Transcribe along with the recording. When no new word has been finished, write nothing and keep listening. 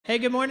Hey,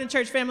 good morning,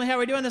 church family. How are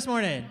we doing this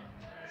morning?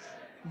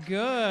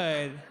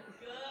 Good.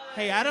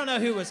 Hey, I don't know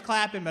who was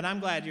clapping, but I'm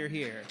glad you're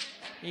here.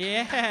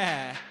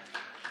 Yeah.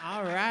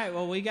 All right.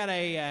 Well, we got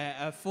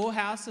a full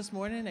house this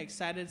morning.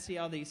 Excited to see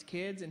all these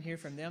kids and hear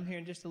from them here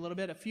in just a little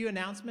bit. A few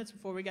announcements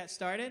before we got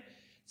started.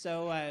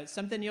 So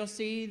something you'll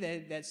see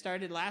that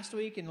started last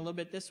week and a little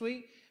bit this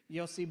week.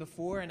 You'll see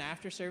before and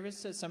after service.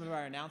 So some of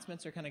our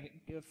announcements are kind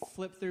of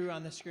flip through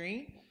on the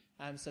screen.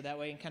 So that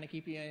way we can kind of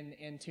keep you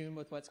in tune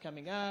with what's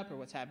coming up or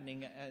what's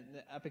happening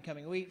up and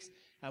coming weeks.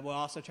 We'll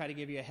also try to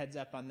give you a heads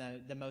up on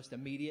the most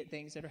immediate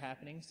things that are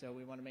happening. So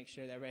we want to make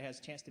sure that everybody has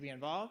a chance to be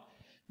involved.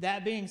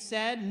 That being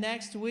said,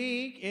 next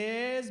week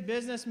is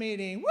business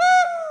meeting.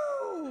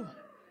 Woo!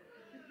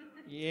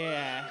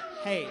 Yeah.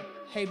 Hey,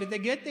 but the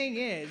good thing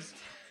is,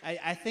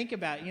 I think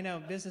about,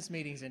 business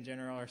meetings in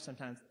general are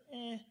sometimes,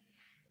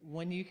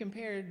 when you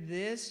compare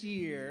this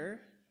year,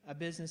 a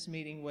business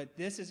meeting, what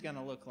this is going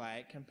to look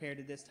like compared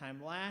to this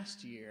time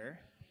last year,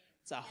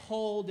 it's a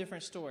whole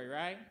different story,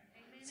 right?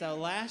 Amen. So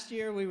last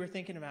year we were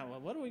thinking about,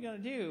 well, what are we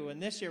going to do?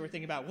 And this year we're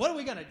thinking about, what are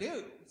we going to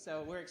do?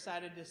 So we're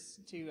excited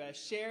to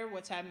share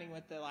what's happening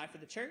with the life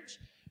of the church.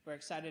 We're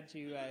excited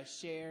to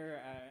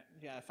share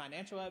a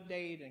financial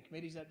update and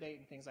committees update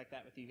and things like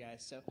that with you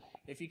guys. So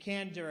if you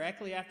can,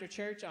 directly after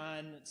church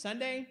on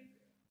Sunday,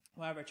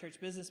 we'll have our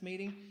church business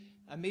meeting.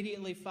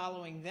 Immediately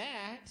following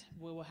that,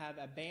 we will have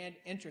a band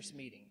interest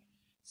meeting.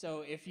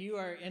 So if you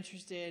are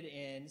interested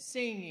in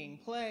singing,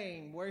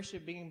 playing,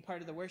 worship, being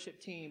part of the worship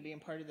team, being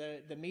part of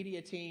the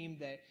media team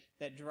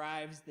that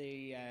drives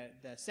the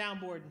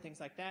soundboard and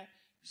things like that,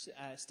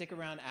 stick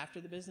around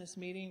after the business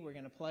meeting. We're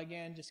going to plug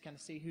in, just kind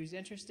of see who's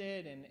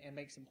interested and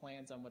make some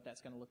plans on what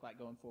that's going to look like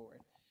going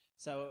forward.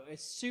 So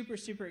it's super,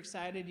 super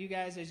excited. You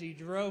guys, as you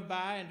drove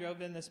by and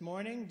drove in this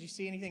morning, did you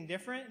see anything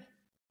different?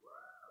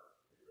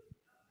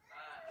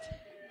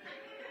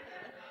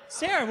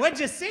 Sarah, what'd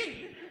you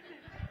see?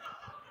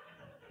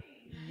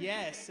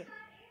 Yes.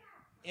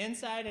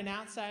 Inside and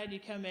outside, you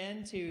come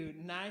into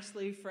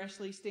nicely,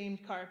 freshly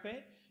steamed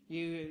carpet.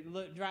 You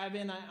drive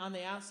in on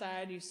the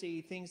outside, you see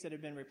things that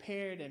have been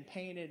repaired and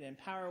painted and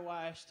power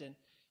washed, and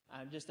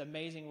just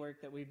amazing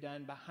work that we've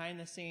done behind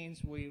the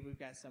scenes. We've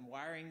got some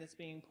wiring that's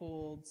being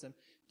pulled,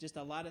 just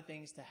a lot of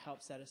things to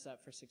help set us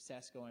up for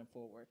success going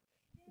forward.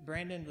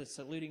 Brandon was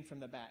saluting from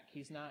the back.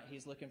 He's not.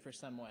 He's looking for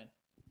someone.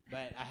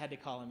 But I had to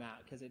call him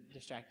out because it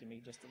distracted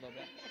me just a little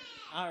bit.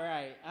 All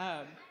right.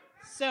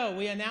 So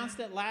we announced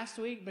it last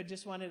week, but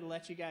just wanted to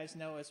let you guys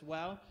know as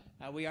well.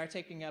 We are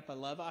taking up a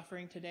love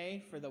offering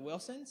today for the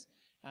Wilsons.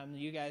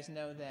 You guys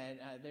know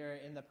that they're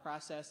in the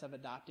process of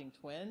adopting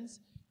twins.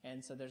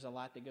 And so there's a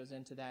lot that goes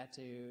into that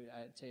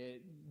to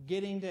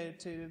getting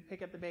to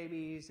pick up the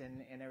babies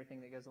and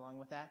everything that goes along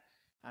with that.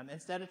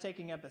 Instead of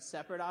taking up a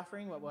separate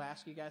offering, what we'll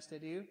ask you guys to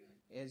do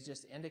is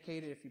just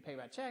indicate it. If you pay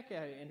by check,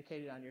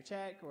 indicate it on your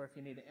check, or if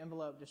you need an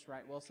envelope, just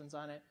write Wilson's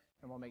on it,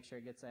 and we'll make sure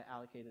it gets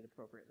allocated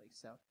appropriately.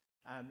 So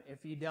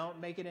if you don't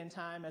make it in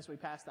time as we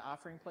pass the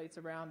offering plates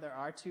around, there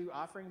are 2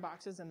 offering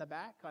boxes in the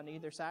back on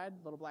either side,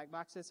 little black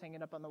boxes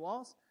hanging up on the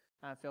walls.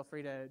 Feel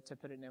free to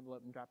put it in an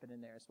envelope and drop it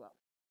in there as well.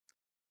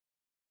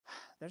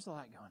 There's a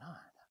lot going on.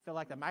 I feel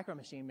like the Micro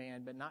Machine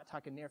Man, but not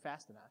talking near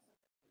fast enough.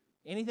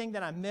 Anything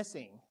that I'm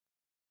missing?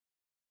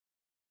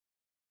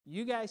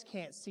 You guys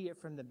can't see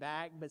it from the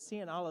back, but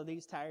seeing all of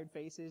these tired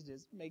faces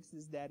just makes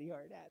this daddy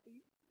heart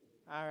happy.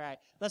 All right,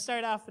 let's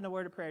start off in a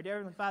word of prayer. Dear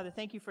Heavenly Father,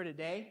 thank you for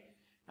today.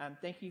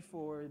 Thank you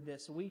for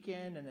this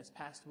weekend and this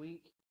past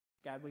week.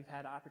 God, we've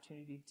had the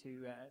opportunity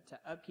to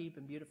upkeep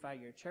and beautify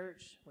your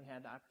church. We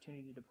had the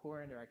opportunity to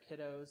pour into our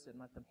kiddos and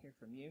let them hear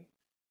from you.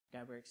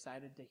 God, we're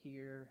excited to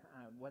hear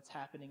what's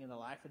happening in the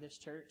life of this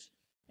church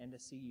and to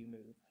see you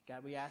move.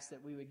 God, we ask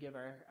that we would give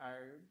our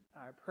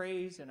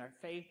praise and our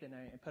faith and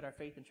put our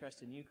faith and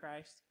trust in you,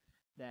 Christ,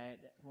 that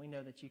we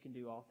know that you can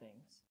do all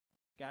things.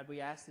 God, we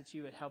ask that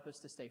you would help us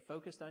to stay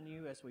focused on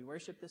you as we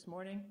worship this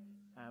morning.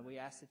 We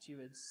ask that you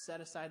would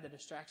set aside the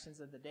distractions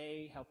of the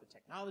day, help the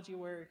technology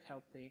work,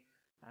 help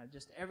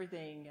just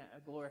everything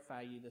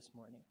glorify you this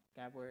morning.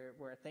 God,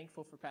 we're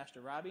thankful for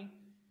Pastor Robbie,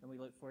 and we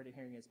look forward to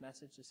hearing his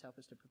message. Just help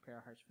us to prepare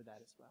our hearts for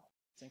that as well.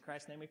 It's in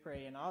Christ's name we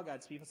pray, and all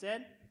God's people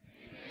said,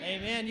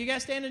 Amen. Amen. You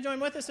guys stand and join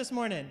with us this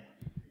morning.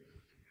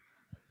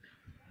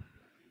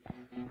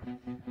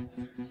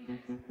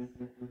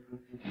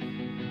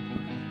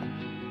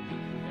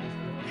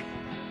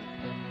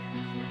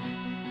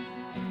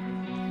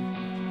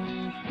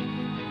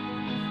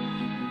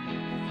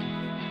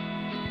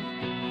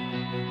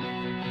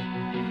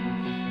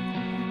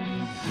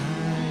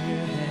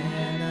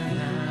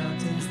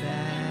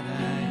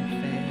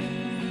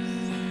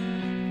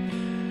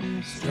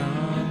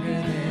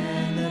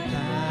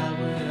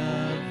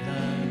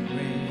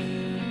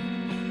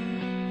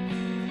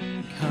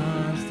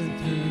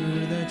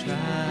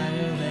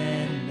 Trial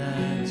and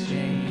the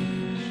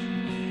change.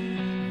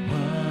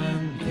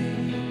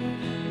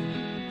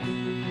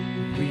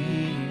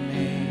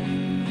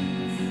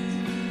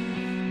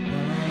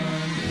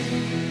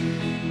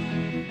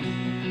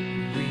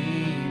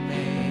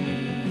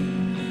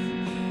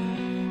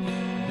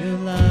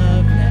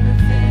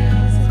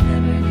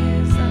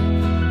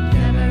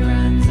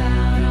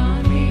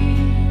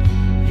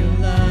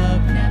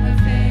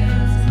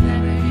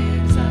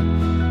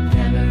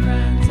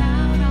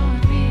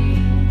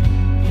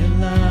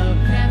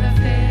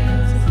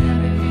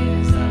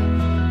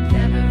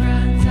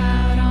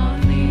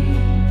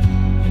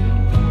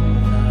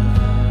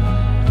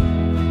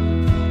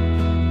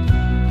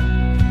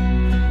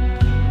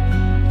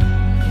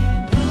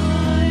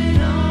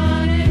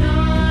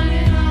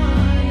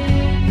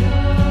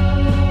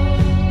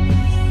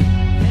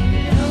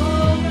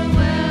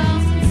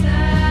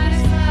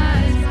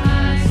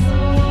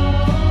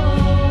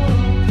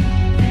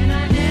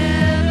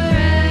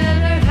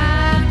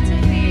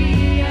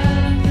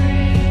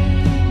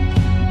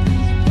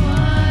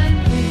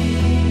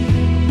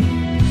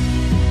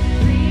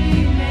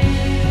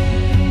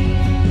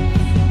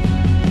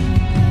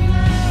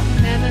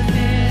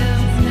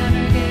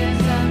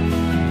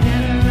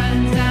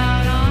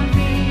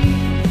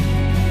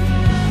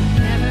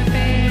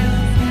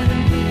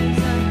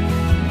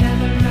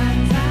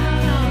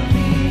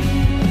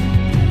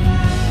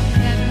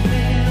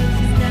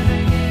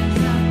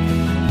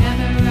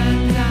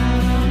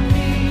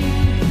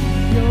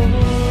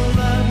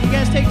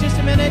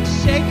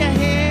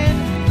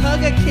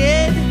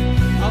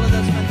 all of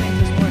those fun things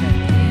this morning.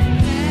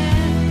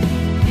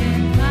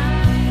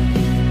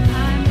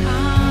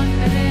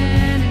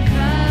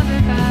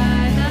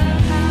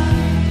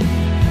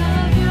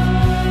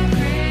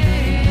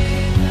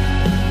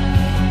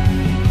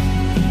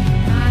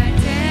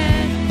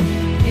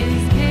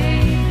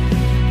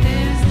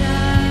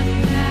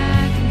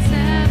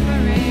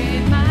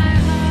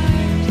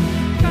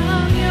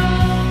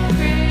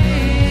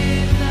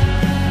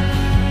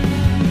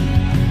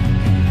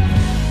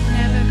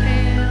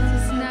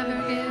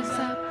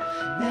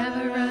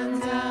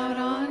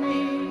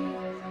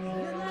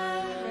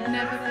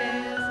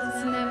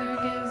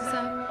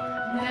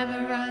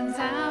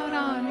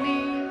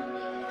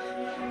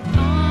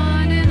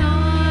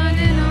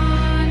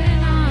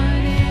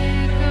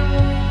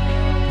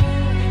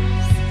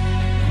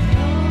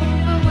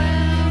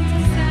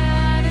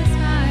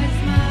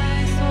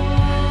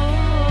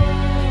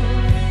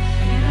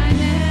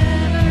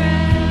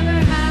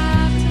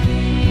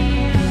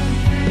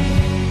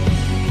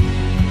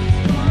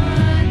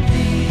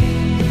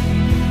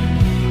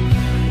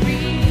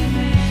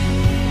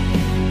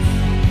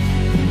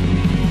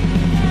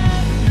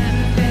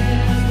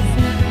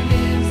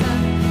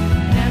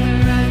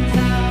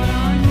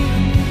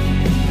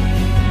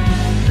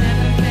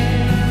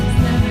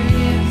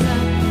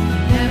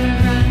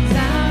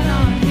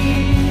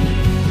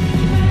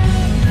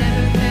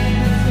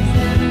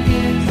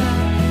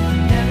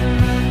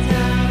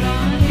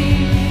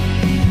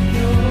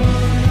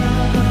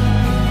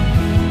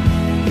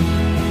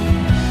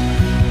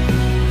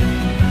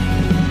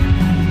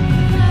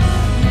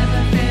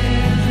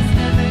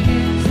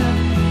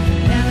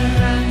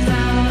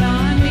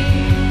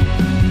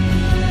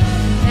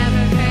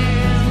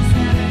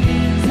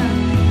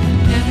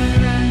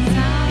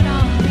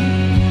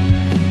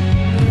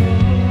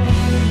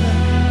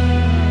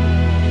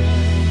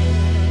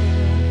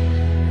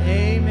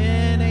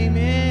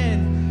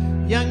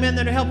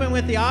 That are helping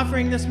with the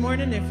offering this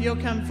morning, if you'll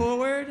come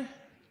forward.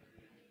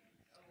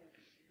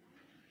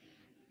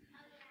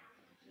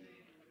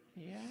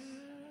 Yeah.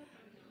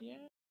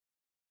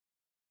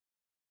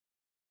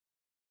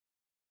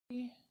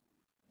 Good.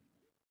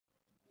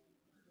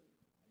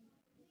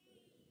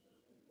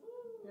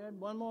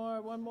 One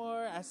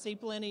more. I see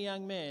plenty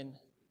young men.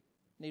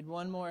 Need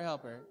one more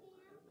helper.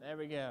 There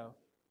we go.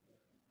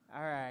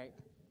 All right.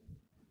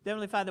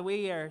 Heavenly Father,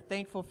 we are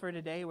thankful for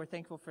today. We're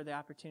thankful for the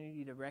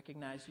opportunity to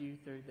recognize you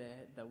through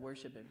the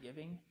worship of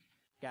giving.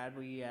 God,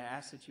 we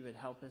ask that you would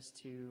help us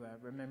to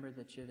remember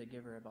that you're the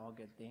giver of all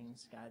good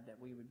things. God, that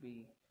we would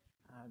be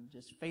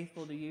just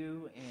faithful to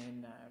you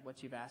and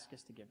what you've asked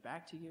us to give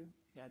back to you.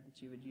 God,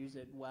 that you would use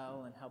it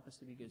well and help us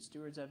to be good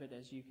stewards of it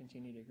as you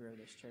continue to grow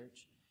this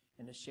church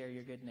and to share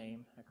your good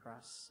name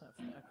across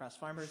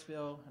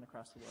Farmersville and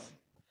across the world.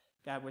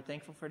 God, we're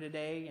thankful for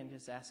today and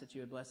just ask that you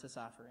would bless this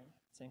offering.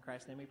 It's in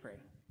Christ's name we pray.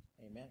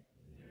 Amen.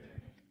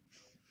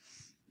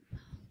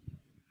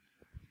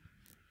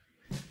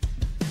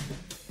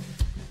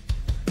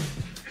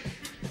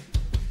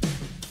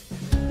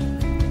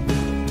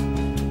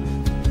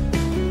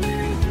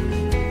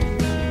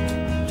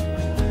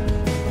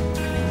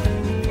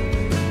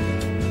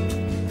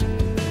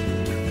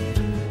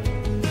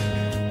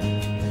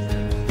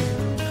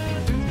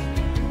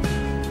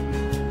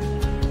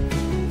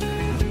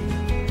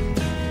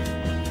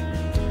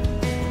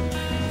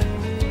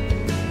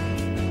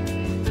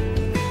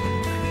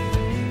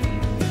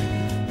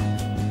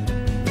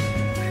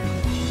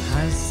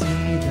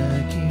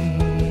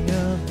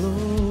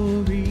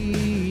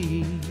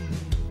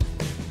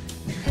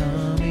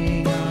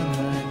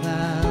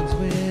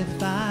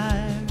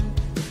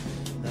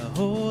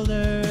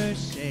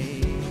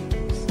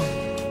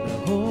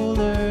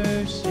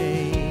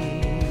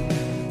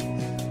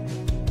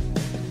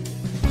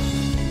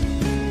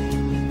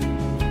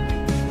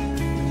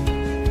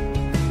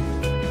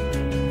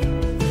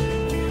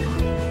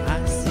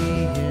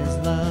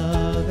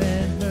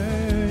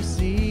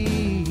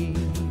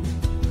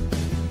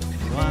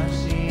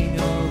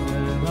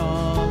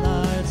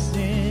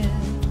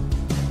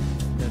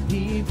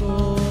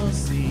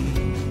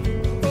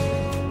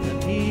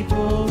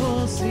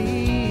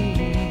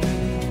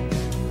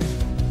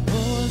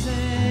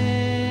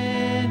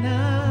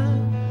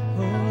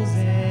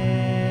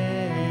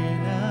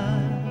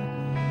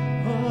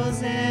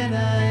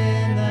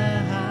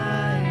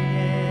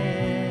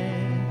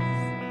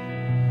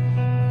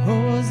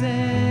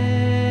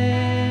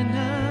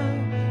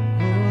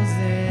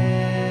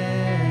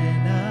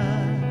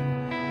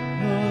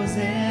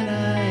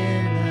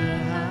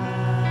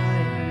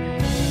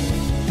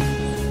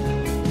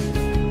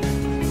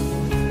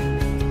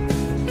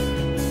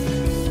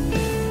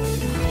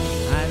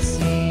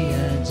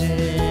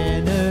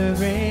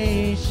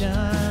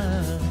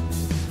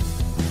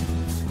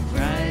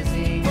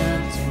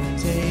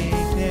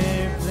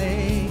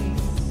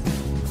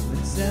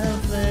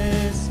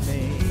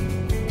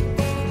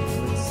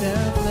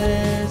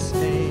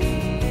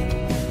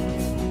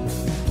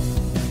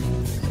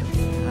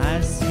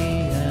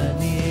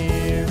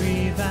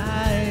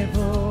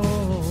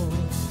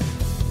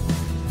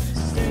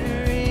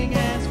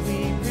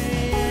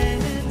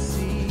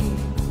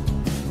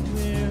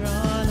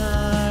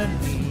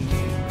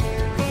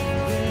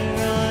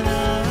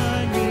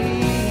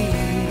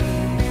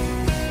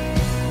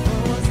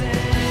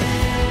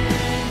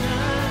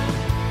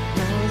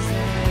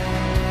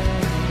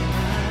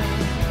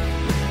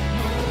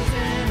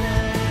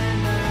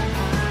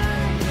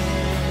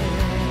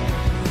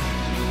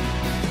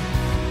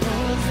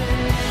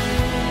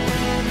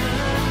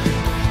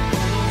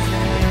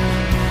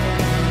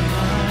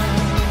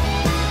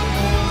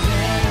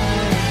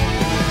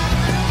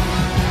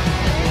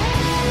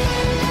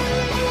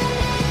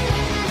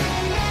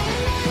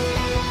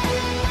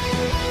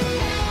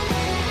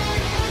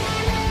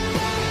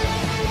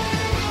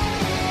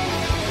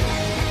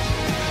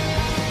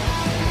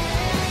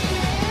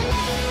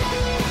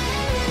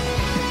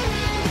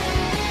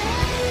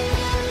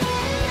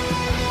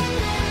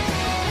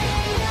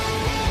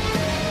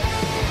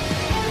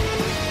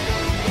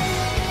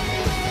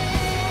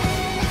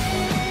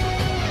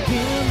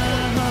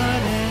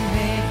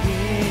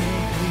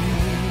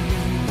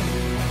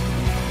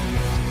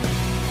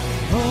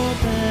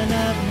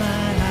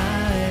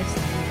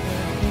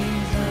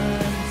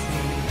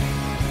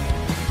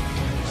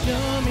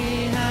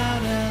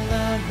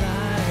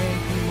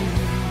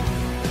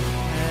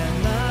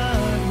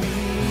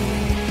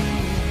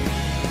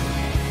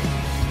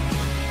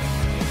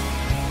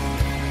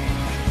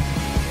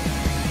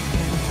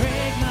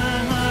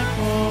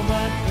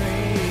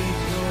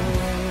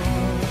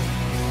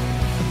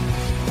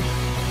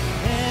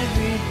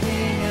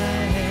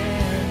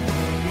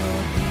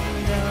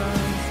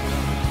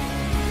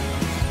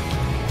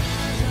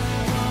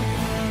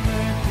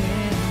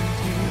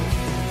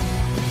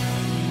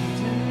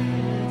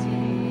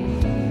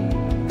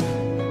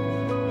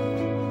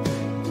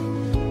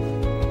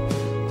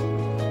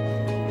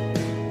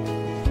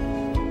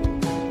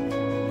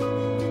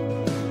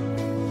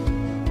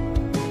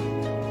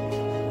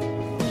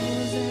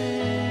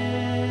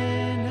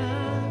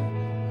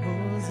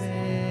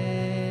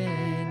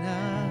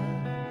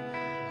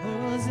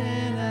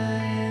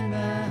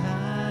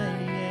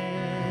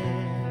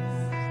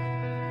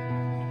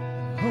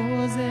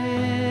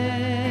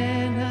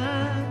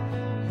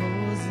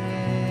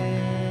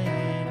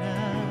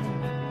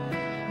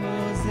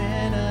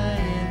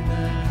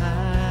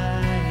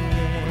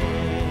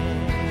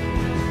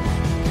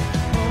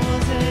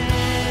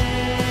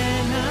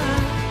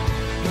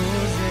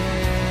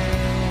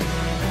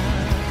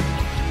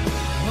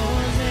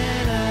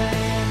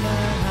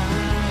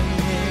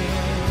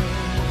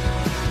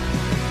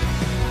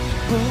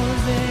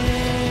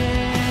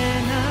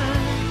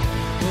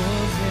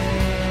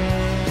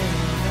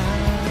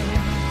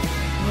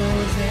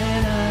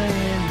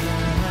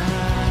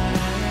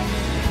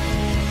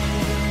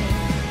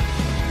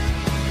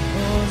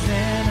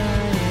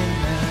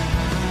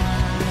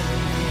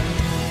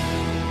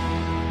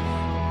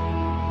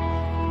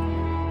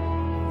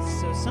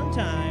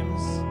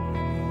 Sometimes,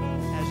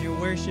 as you're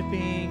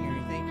worshiping or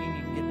you're thinking,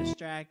 you can get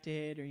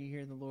distracted or you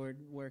hear the Lord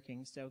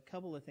working. So a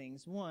couple of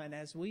things. One,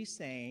 as we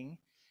sang,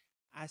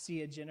 I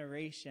see a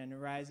generation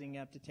rising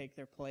up to take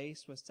their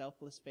place with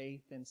selfless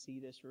faith and see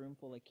this room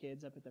full of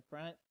kids up at the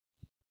front.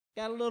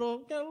 Got a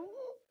little,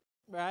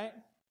 right?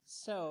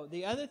 So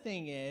the other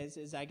thing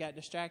is I got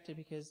distracted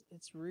because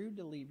it's rude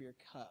to leave your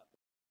cup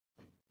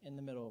in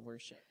the middle of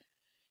worship.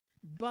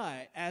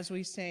 But as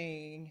we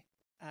sang,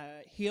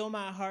 heal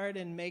my heart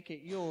and make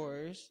it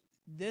yours,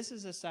 this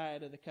is a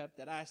side of the cup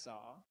that I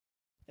saw.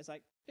 It's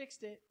like,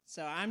 fixed it.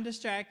 So I'm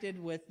distracted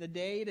with the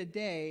day to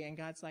day, and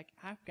God's like,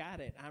 I've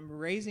got it. I'm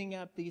raising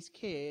up these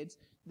kids.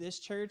 This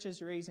church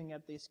is raising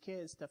up these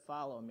kids to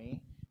follow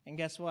me. And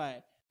guess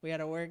what? We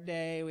had a work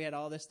day. We had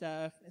all this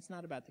stuff. It's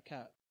not about the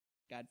cup.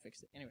 God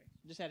fixed it. Anyway,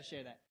 just had to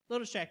share that. A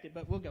little distracted,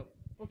 but we'll go.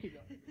 We'll keep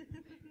going.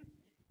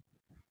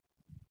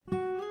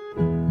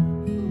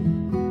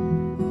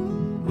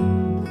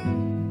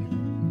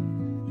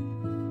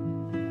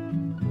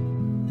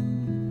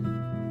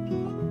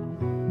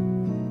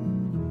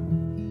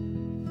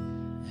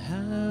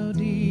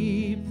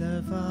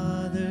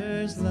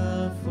 Father's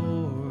love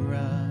for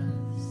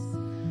us,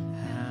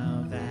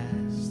 how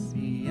vast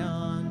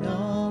beyond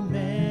all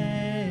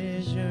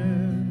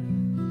measure,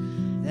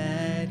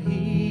 that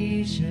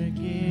he should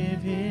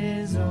give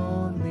his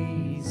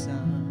only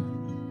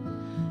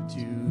Son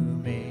to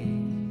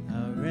make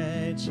a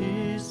wretch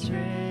his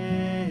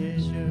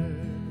treasure.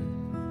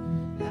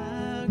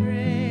 How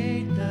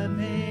great the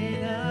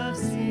pain of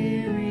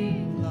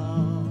searing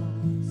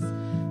loss,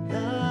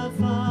 the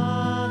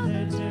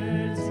Father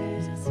turns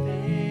his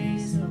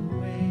face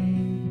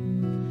away,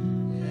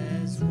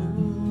 as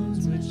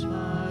wounds which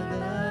mar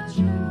the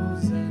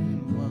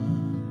chosen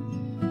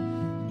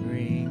one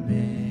bring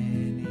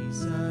many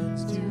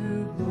sons to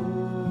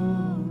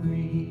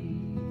glory.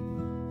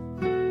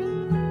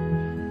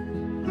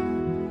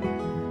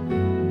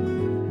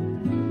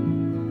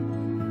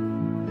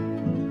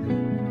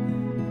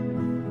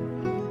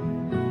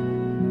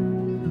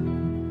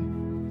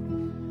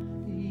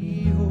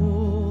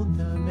 Behold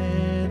the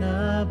man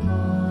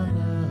upon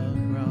the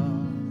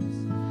cross,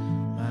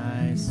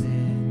 my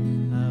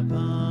sin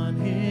upon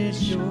his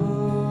shoulders.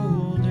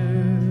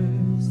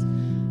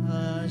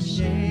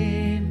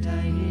 Ashamed I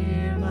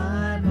hear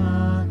my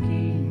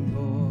mocking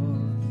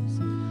voice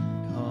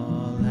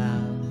call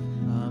out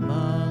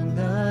among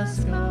the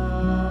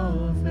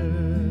scoffers.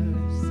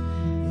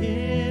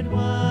 It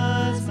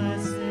was my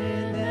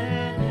sin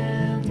that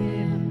held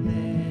him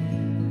there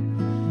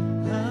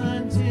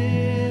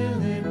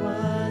until it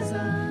was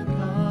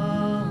accomplished.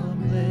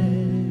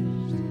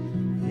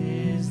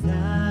 His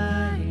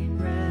dying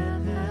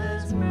breath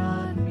has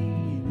brought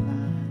me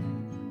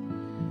life.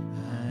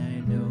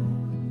 I know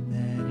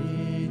that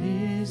it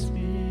is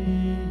finished.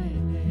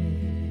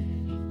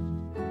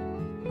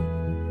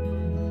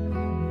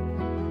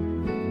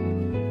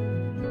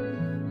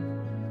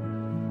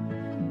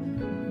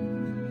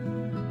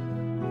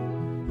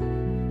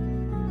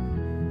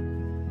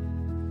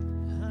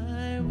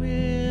 I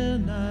will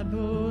not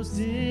boast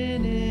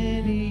in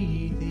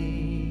anything,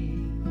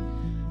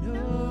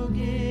 no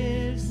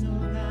gifts, no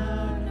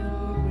power, no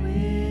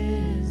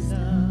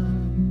wisdom,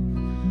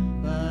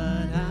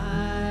 but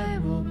I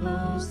will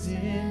boast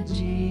in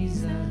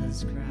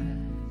Jesus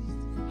Christ,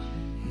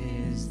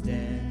 his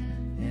death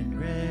and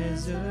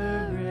resurrection.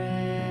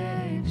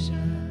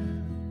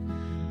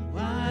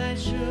 Why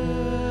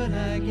should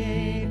I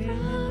gain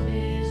him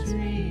his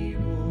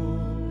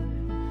reward?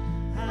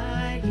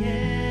 I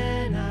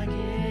cannot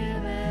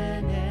give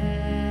an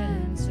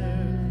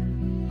answer,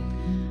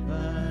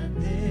 but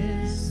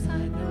this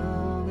I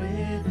know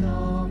with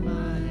all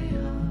my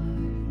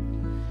heart,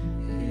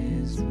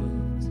 his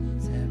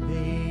wounds have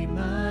paid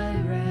my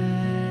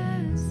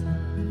ransom.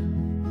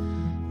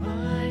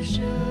 Why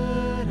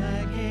should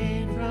I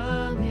gain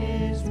from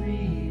his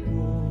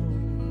reward?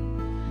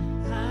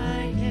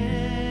 I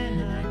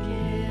cannot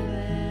give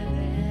an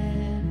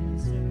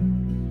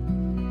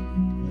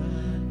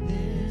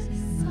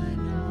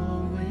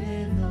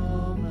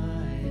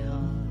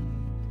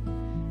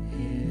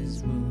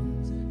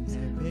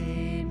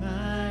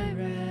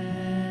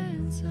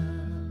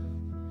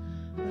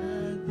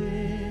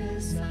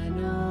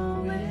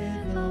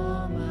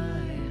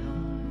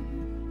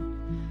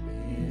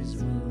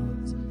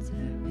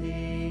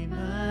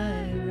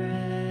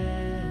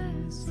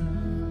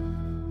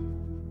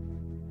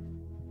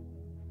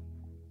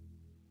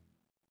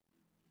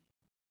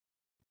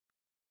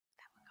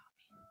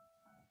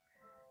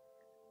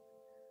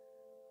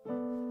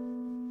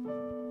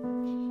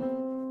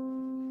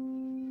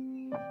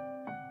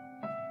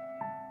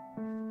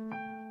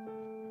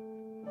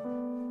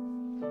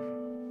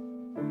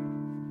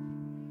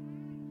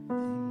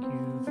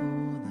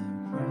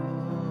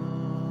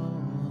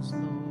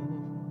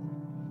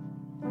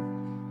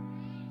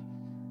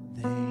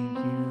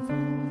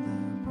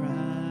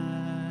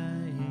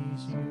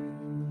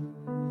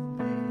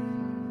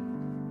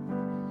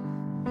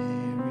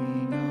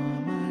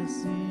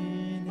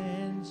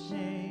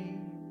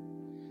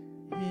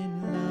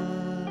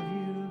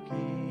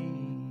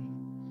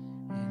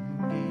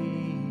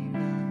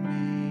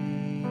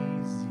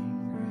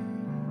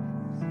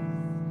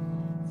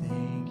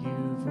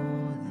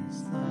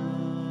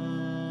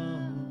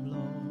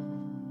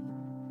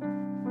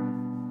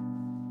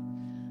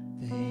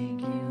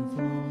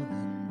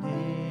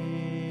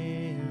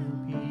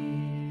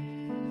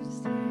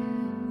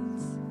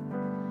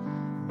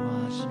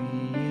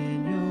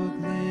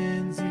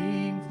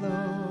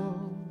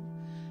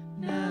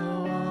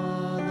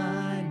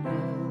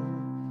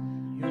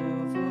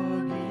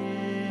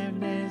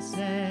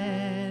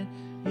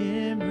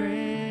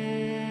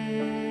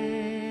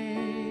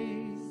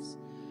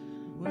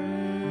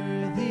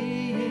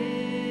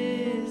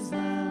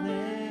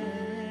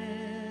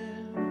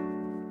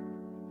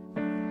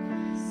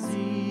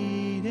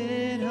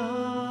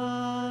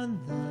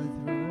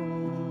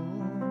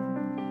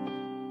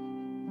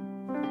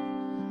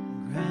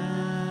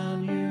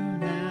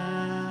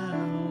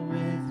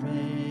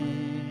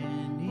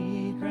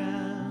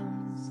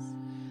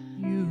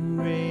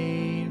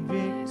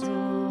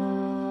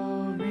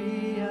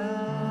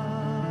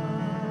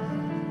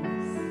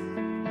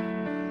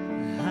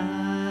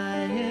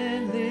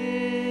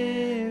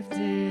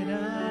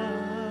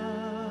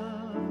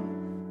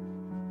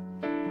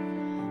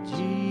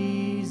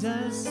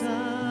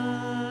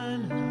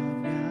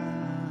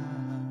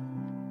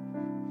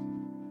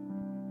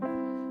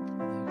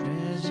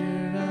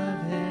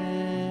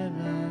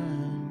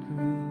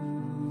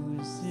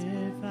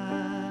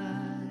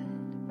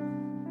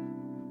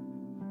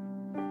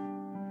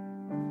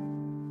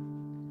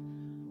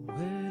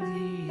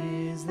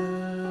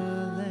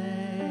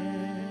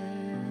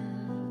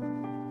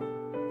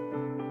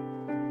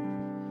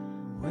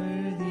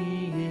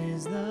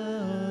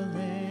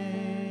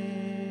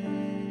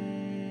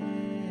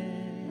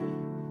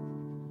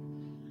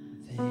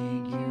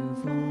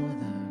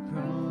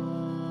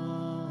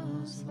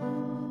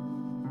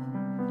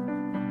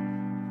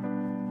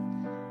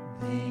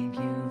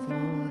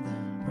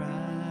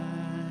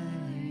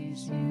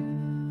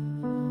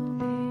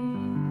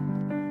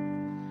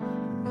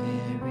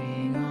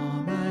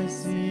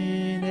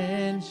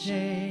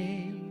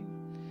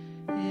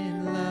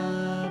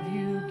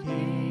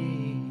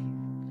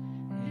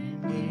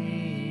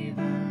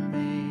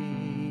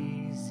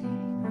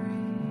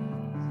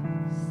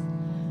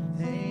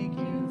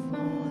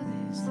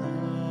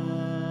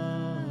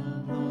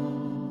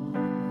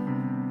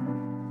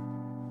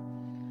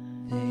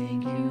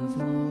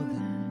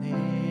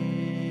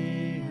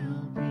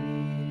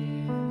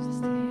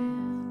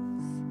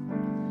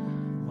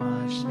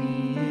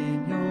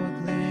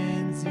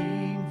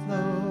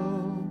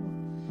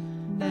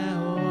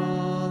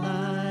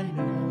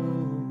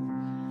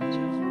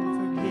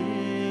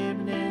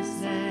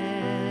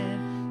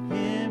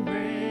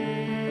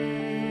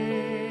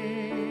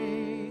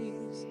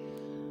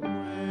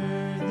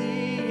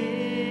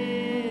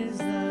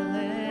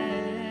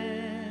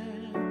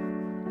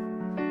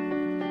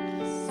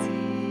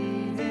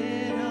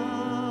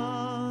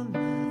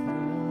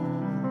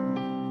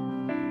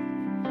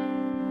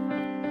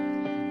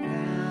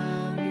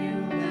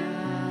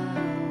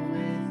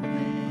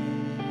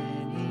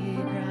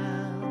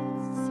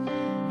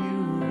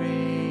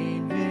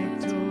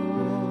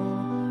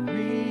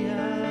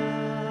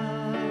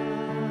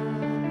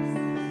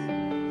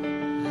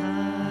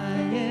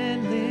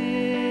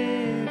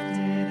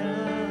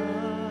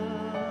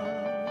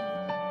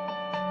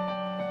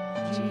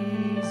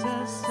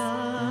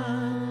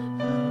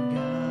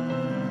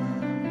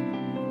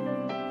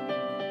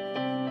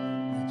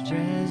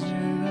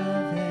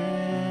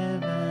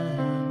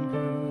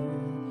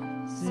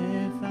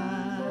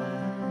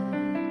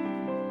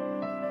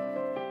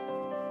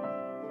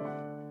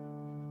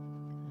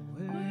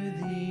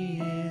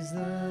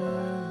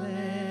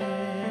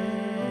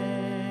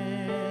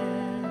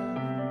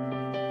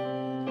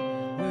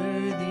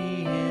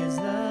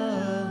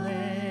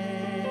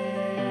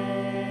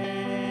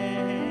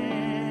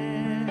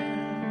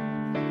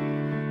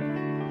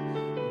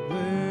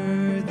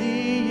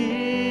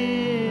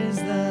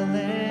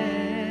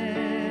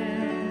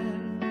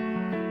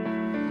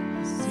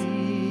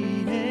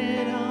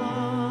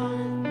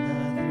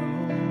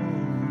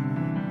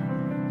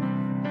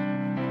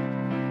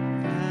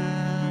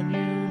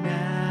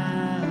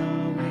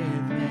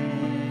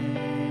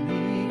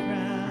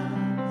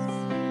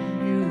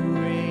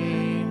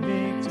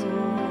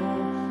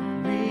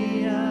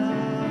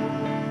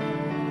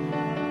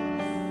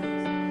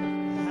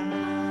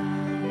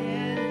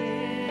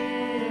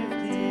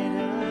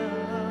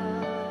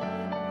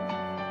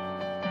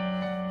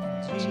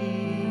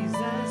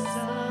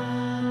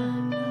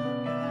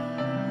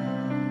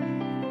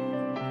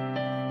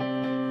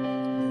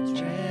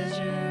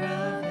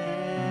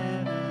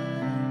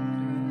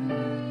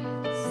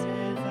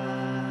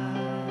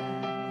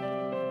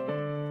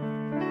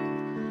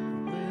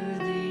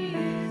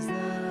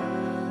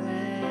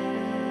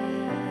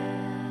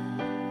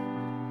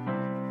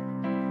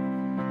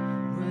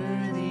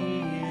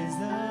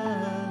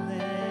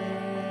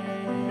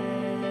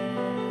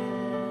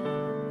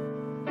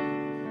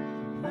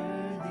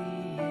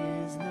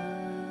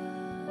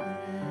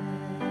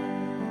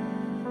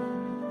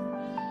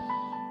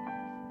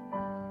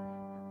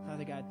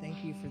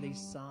these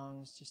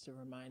songs just to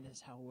remind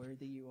us how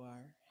worthy you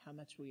are, how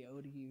much we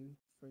owe to you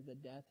for the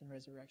death and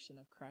resurrection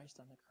of Christ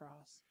on the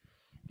cross.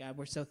 God,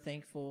 we're so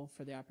thankful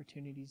for the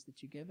opportunities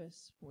that you give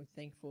us. We're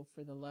thankful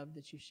for the love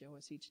that you show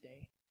us each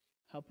day.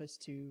 Help us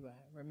to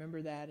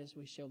remember that as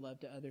we show love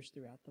to others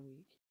throughout the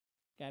week.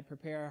 God,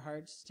 prepare our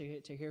hearts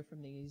to hear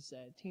from these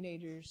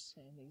teenagers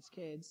and these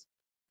kids.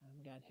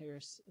 God,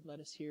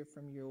 let us hear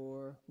from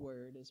your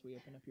word as we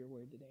open up your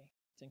word today.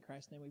 It's in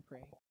Christ's name we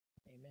pray.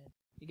 Amen.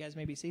 You guys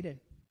may be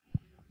seated.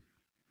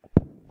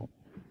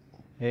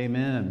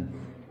 Amen.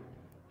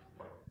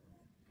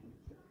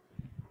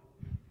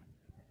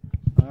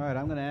 All right,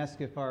 I'm going to ask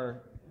if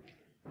our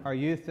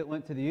youth that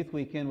went to the youth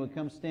weekend would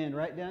come stand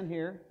right down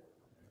here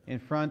in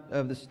front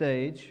of the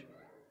stage.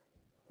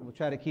 We'll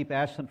try to keep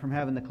Ashlyn from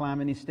having to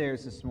climb any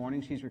stairs this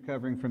morning. She's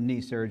recovering from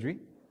knee surgery.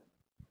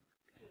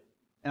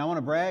 And I want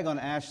to brag on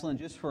Ashlyn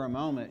just for a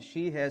moment.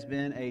 She has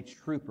been a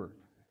trooper.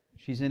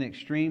 She's in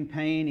extreme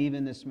pain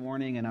even this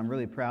morning, and I'm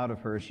really proud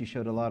of her. She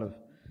showed a lot of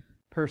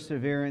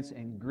perseverance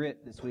and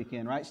grit this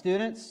weekend. Right,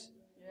 students?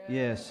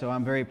 Yes, so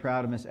I'm very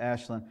proud of Miss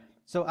Ashlyn.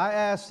 So I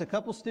asked a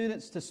couple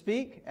students to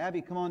speak.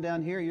 Abby, come on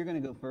down here. You're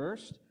going to go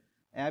first.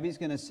 Abby's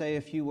going to say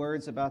a few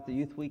words about the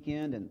youth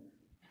weekend and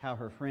how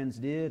her friends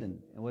did and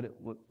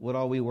what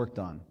all we worked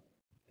on.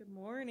 Good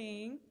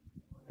morning.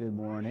 Good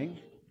morning.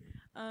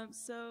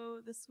 So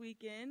this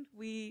weekend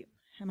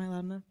am I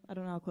loud enough? I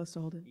don't know how close to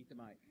hold it. Eat the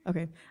mic.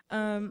 Okay.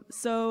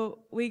 So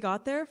we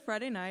got there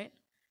Friday night.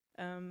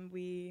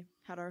 We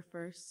had our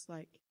first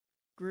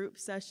group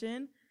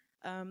session.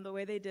 The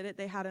way they did it,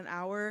 they had an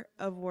hour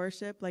of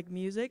worship,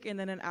 music, and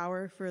then an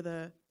hour for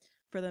the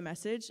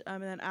message.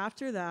 And then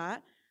after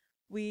that,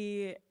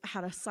 we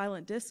had a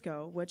silent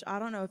disco, which I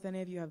don't know if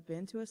any of you have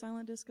been to a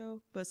silent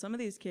disco, but some of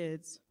these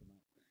kids,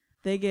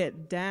 they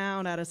get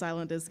down at a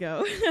silent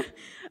disco.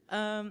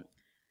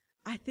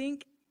 I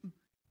think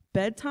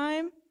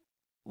bedtime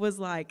was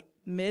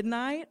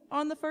midnight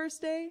on the first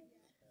day.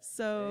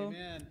 So,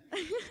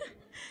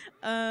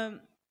 amen.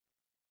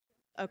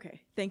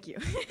 Okay, thank you.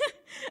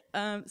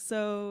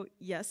 So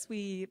yes,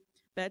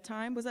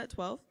 bedtime was at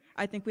 12.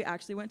 I think we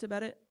actually went to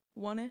bed at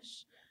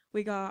 1-ish.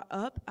 We got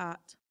up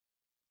at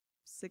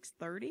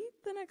 6:30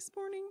 the next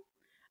morning.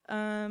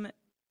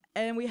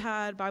 And we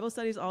had Bible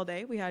studies all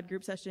day. We had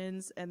group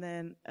sessions and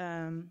then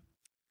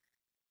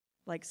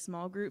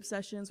small group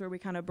sessions where we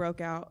kind of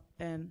broke out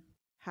and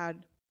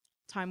had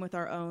time with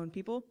our own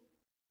people.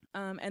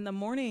 And the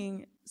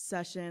morning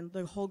session,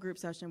 the whole group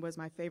session, was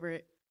my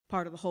favorite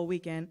part of the whole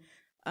weekend.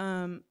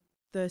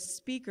 The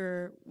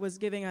speaker was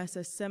giving us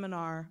a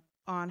seminar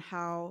on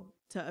how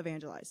to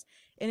evangelize.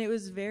 And it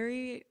was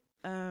very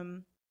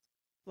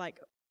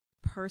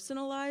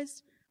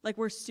personalized.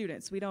 We're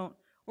students. We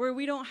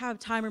don't have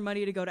time or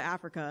money to go to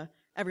Africa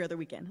every other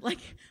weekend.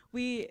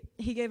 He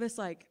gave us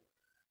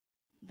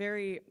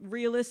very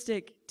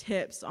realistic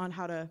tips on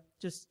how to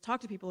just talk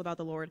to people about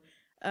the Lord.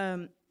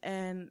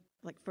 And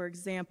for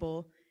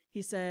example,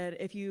 he said,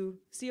 if you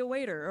see a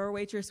waiter or a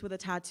waitress with a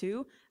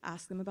tattoo,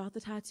 ask them about the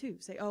tattoo.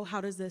 Say, oh,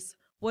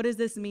 what does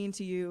this mean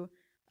to you?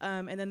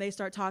 And then they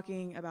start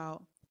talking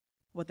about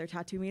what their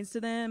tattoo means to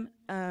them.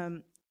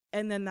 And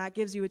then that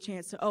gives you a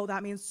chance to, oh,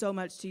 that means so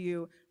much to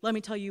you. Let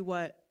me tell you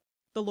what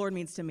the Lord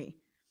means to me.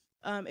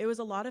 It was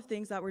a lot of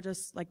things that were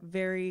just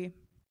very,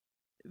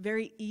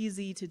 very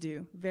easy to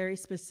do, very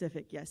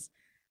specific, yes.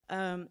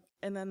 And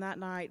then that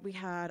night we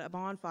had a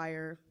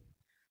bonfire.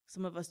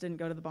 Some of us didn't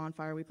go to the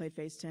bonfire. We played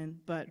Phase 10,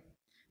 but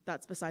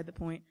that's beside the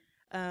point.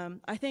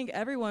 I think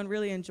everyone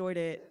really enjoyed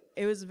it.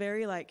 It was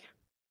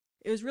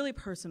it was really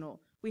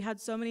personal. We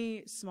had so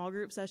many small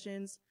group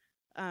sessions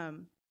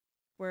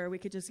where we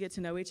could just get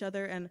to know each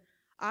other. And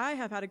I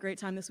have had a great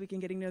time this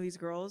weekend getting to know these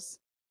girls.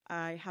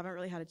 I haven't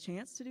really had a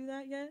chance to do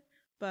that yet,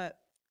 but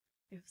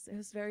it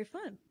was very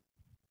fun.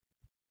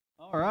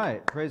 All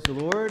right. Praise the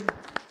Lord.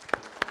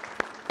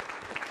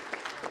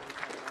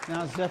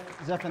 Now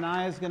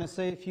Zephaniah is going to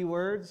say a few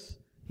words.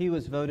 He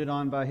was voted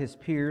on by his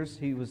peers.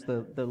 He was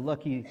the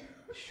lucky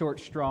short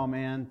straw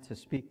man to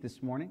speak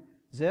this morning.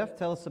 Zeph,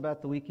 tell us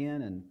about the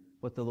weekend and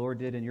what the Lord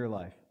did in your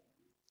life.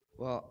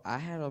 Well, I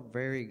had a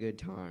very good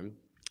time.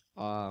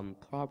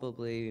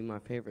 Probably my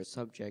favorite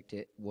subject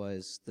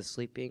was the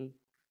sleeping,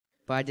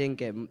 but I didn't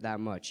get that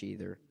much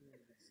either.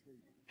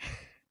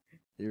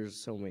 There's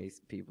so many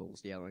people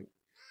yelling.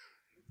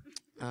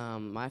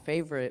 My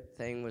favorite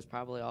thing was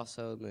probably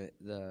also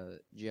the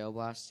jail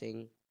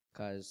blasting,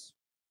 because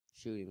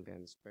shooting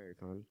been's very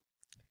fun.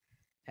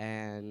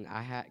 And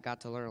I got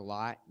to learn a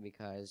lot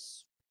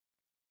because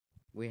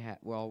we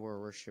all were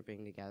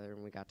worshiping together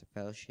and we got to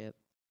fellowship.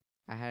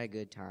 I had a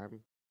good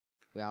time.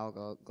 We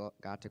all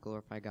got to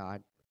glorify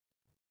God,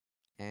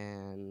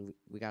 and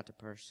we got to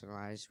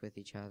personalize with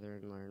each other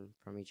and learn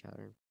from each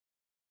other.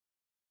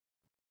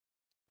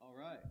 All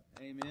right.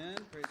 Amen.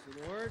 Praise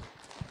the Lord.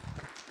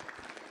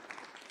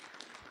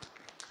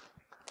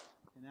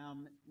 And now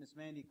Miss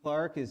Mandy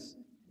Clark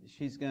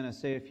she's going to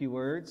say a few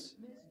words.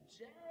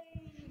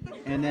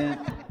 And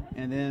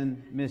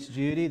then Miss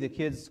Judy, the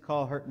kids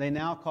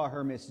now call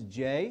her Miss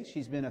J.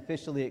 She's been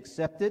officially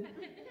accepted.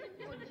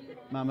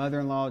 my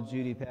mother-in-law,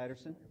 Judy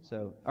Patterson.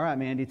 So, all right,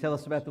 Mandy, tell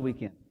us about the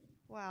weekend.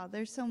 Wow,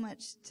 there's so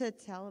much to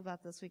tell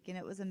about this weekend.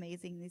 It was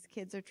amazing. These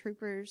kids are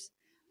troopers.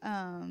 We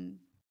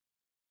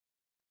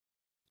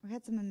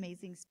had some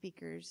amazing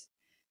speakers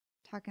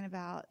talking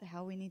about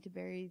how we need to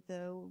bury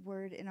the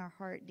word in our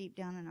heart, deep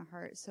down in our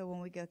heart, so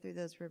when we go through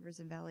those rivers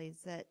and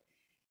valleys that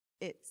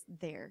it's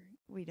there.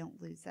 We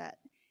don't lose that.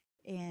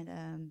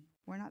 And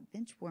we're not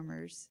bench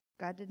warmers.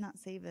 God did not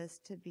save us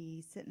to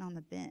be sitting on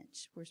the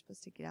bench. We're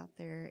supposed to get out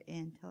there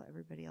and tell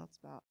everybody else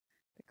about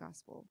the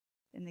gospel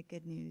and the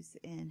good news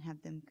and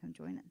have them come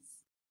join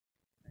us.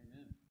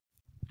 Amen.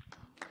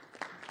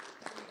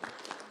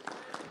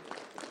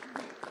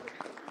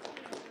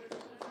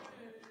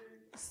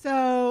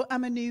 So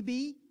I'm a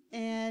newbie,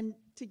 and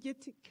to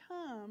get to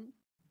come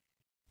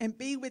and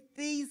be with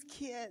these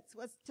kids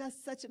was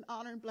just such an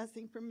honor and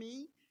blessing for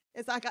me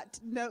as I got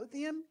to know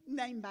them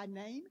name by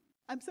name.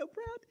 I'm so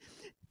proud.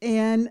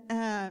 And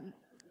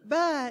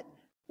but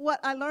what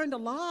I learned a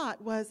lot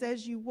was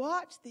as you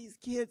watch these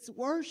kids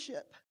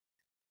worship,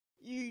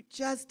 you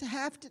just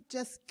have to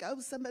just go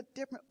some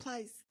different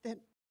place. That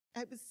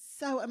it was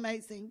so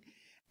amazing.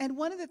 And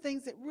one of the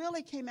things that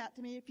really came out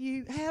to me, if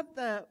you have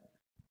the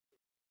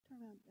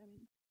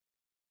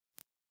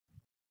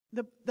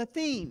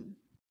theme,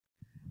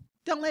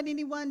 don't let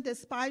anyone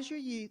despise your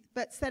youth,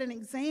 but set an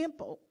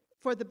example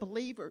for the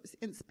believers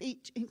in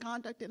speech, in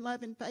conduct, in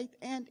love, in faith,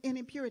 and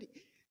in purity.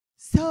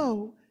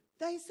 So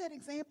they set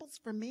examples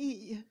for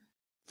me.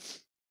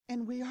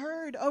 And we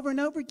heard over and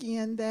over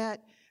again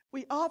that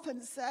we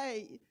often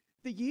say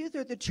the youth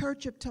are the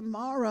church of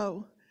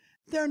tomorrow.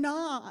 They're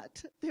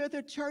not. They're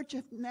the church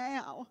of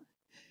now.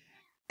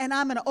 And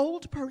I'm an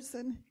old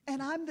person,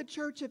 and I'm the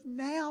church of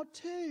now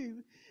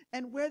too.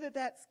 And whether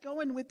that's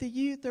going with the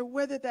youth or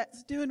whether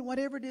that's doing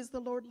whatever it is the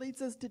Lord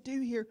leads us to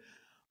do here,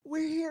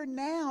 we're here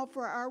now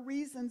for our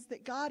reasons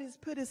that God has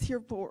put us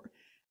here for.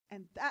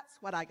 And that's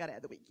what I got out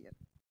of the weekend.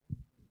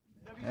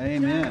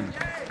 Amen.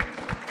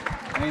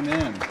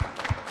 Amen.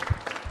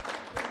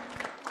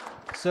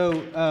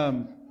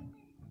 So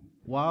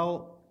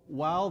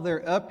while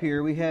they're up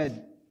here, we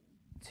had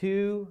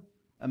two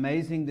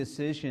amazing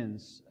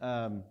decisions.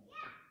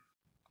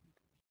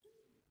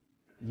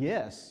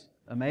 Yes,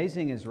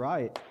 amazing is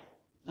right.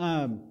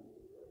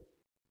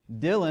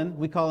 Dylan,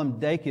 we call him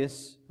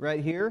Dacus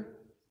right here,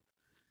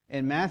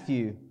 and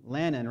Matthew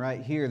Lannon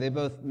right here. They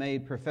both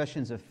made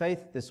professions of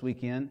faith this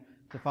weekend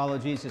to follow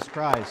Jesus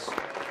Christ.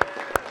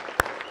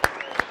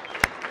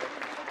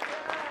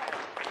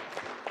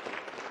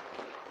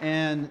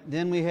 And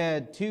then we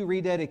had two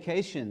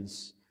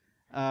rededications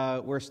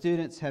where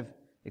students have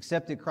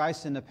accepted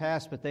Christ in the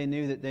past, but they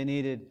knew that they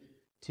needed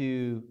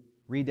to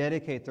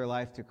rededicate their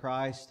life to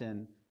Christ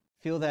and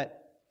feel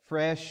that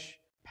fresh,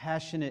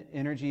 passionate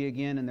energy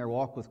again in their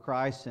walk with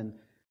Christ. And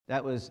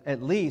that was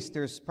at least,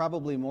 there's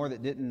probably more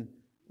that didn't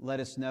let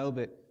us know,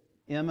 but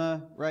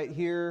Emma right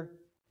here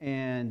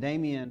and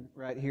Damien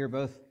right here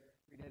both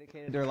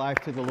rededicated their life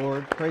to the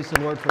Lord. Praise the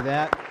Lord for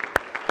that.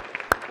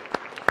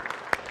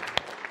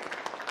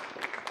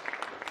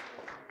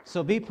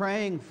 So be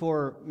praying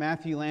for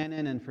Matthew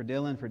Lannon and for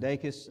Dylan, for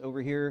Dacus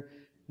over here.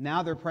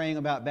 Now they're praying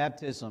about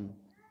baptism,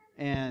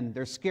 and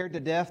they're scared to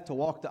death to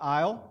walk the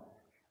aisle.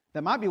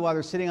 That might be why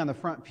they're sitting on the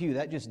front pew.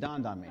 That just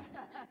dawned on me.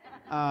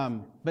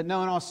 But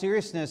no, in all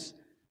seriousness,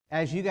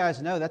 as you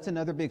guys know, that's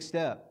another big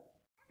step.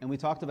 And we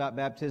talked about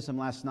baptism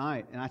last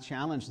night, and I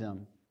challenged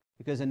them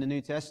because in the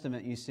New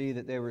Testament you see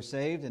that they were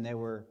saved and they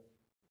were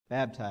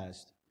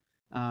baptized.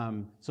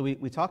 So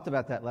we talked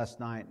about that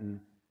last night and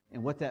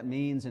what that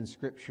means in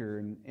Scripture,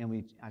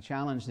 and I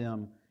challenged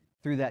them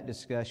through that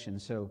discussion.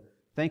 So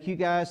thank you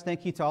guys.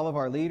 Thank you to all of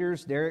our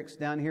leaders. Derek's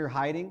down here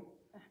hiding.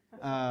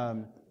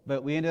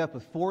 But we ended up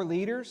with 4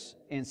 leaders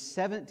and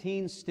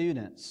 17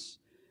 students,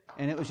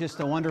 and it was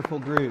just a wonderful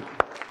group.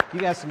 You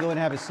guys can go and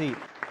have a seat.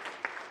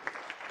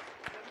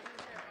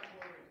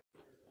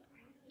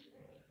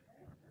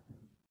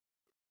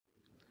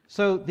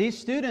 So these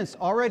students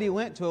already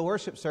went to a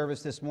worship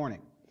service this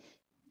morning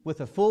with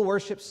a full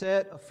worship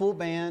set, a full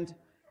band,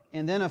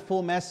 and then a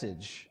full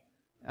message.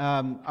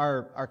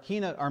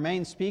 Our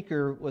main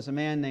speaker was a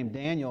man named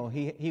Daniel.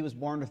 He was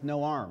born with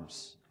no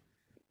arms.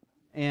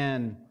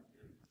 And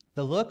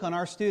the look on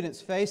our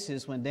students'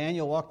 faces when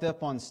Daniel walked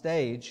up on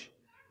stage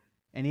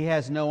and he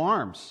has no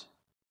arms.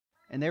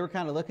 And they were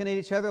kind of looking at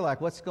each other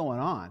like, what's going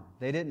on?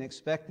 They didn't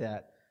expect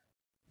that.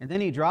 And then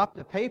he dropped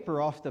a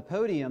paper off the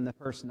podium the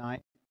first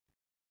night.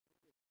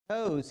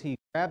 He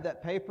grabbed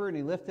that paper and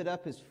he lifted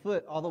up his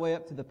foot all the way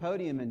up to the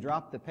podium and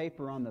dropped the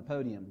paper on the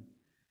podium.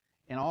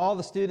 And all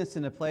the students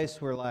in the place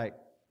were like,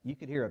 you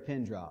could hear a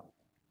pin drop.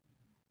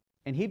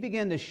 And he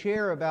began to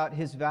share about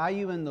his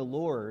value in the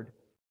Lord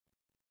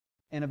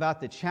and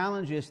about the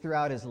challenges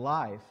throughout his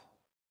life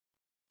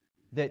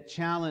that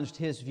challenged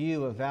his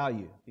view of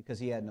value because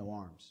he had no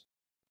arms.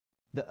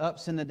 The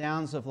ups and the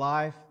downs of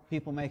life,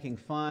 people making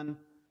fun.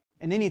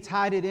 And then he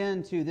tied it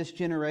into this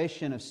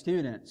generation of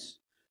students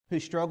who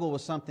struggle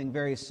with something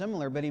very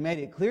similar, but he made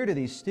it clear to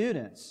these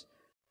students,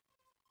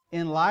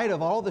 in light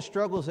of all the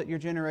struggles that your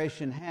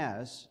generation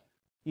has,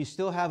 You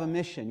still have a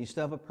mission. You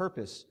still have a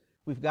purpose.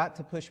 We've got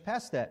to push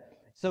past that.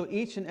 So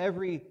each and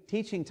every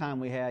teaching time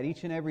we had,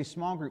 each and every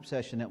small group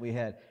session that we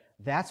had,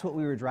 that's what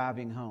we were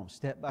driving home,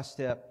 step by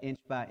step, inch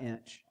by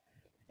inch.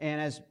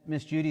 And as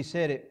Miss Judy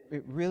said,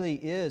 it really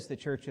is the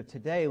church of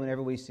today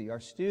whenever we see our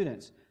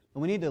students.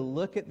 And we need to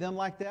look at them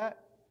like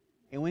that,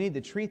 and we need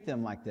to treat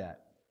them like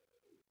that.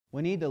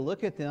 We need to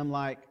look at them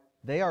like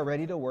they are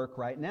ready to work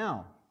right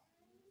now.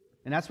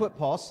 And that's what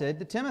Paul said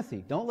to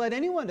Timothy. Don't let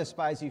anyone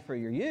despise you for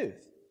your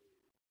youth,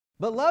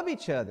 but love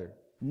each other,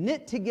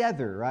 knit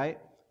together, right?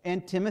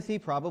 And Timothy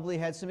probably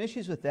had some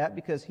issues with that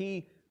because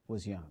he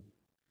was young.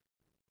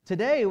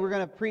 Today we're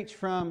going to preach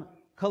from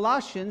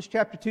Colossians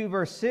chapter 2,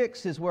 verse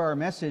 6 is where our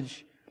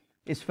message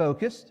is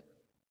focused.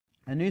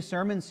 A new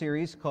sermon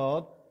series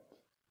called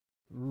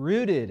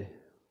Rooted,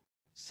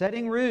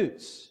 Setting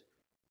Roots,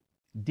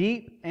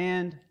 Deep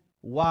and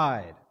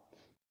Wide.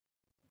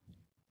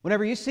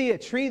 Whenever you see a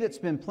tree that's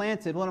been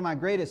planted, one of my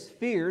greatest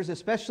fears,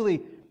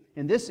 especially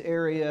in this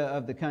area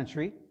of the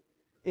country,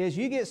 is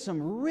you get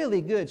some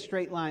really good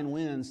straight line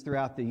winds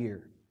throughout the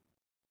year.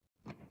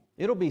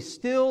 It'll be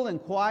still and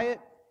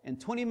quiet,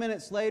 and 20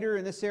 minutes later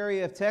in this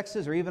area of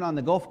Texas or even on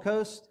the Gulf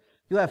Coast,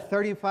 you'll have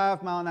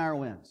 35-mile-an-hour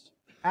winds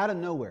out of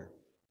nowhere.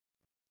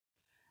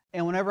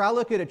 And whenever I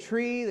look at a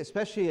tree,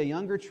 especially a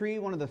younger tree,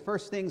 one of the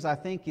first things I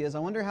think is, I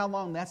wonder how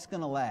long that's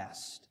going to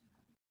last.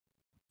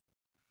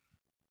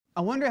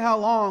 I wonder how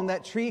long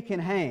that tree can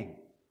hang.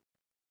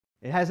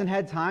 It hasn't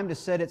had time to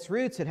set its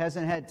roots. It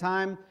hasn't had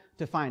time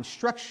to find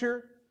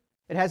structure.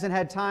 It hasn't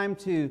had time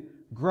to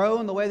grow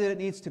in the way that it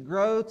needs to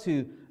grow,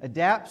 to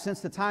adapt since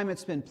the time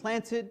it's been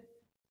planted,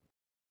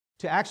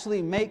 to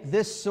actually make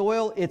this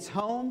soil its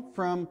home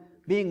from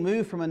being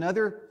moved from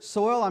another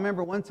soil. I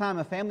remember one time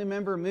a family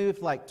member moved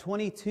like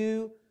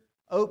 22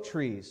 oak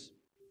trees.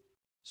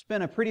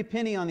 Spent a pretty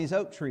penny on these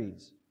oak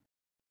trees.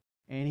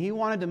 And he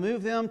wanted to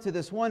move them to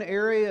this one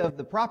area of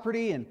the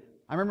property. And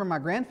I remember my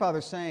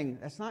grandfather saying,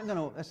 that's not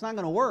going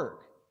to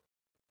work.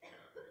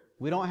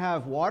 We don't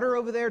have water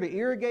over there to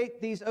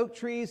irrigate these oak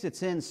trees.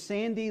 It's in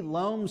sandy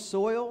loam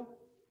soil,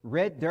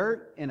 red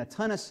dirt, and a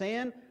ton of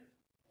sand.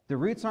 The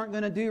roots aren't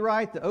going to do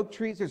right. The oak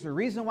trees, there's a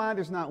reason why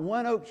there's not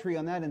one oak tree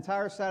on that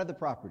entire side of the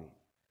property.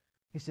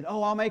 He said,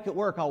 oh, I'll make it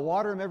work. I'll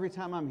water them every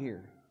time I'm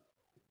here.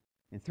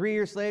 And 3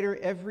 years later,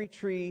 every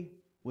tree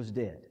was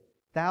dead.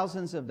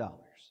 Thousands of dollars.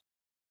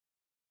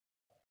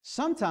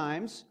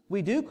 Sometimes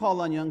we do call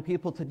on young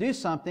people to do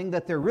something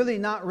that they're really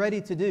not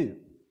ready to do.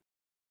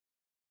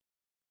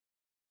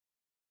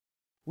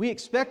 We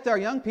expect our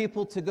young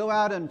people to go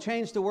out and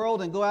change the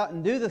world and go out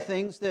and do the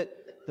things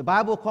that the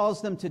Bible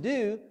calls them to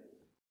do.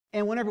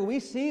 And whenever we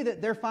see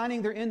that they're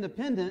finding their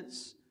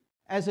independence,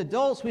 as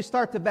adults, we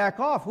start to back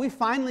off. We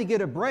finally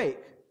get a break.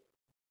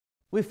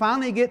 We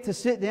finally get to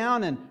sit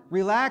down and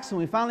relax, and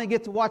we finally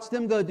get to watch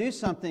them go do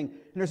something.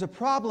 And there's a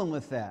problem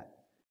with that.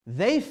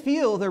 They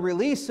feel the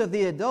release of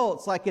the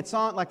adults like it's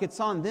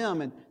on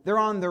them, and they're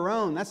on their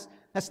own.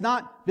 That's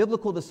not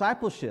biblical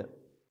discipleship.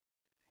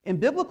 In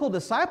biblical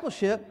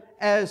discipleship,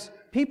 as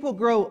people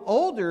grow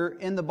older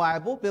in the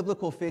Bible,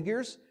 biblical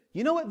figures,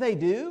 you know what they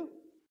do?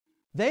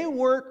 They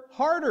work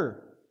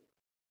harder.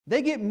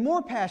 They get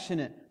more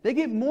passionate. They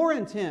get more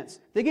intense.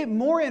 They get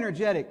more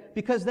energetic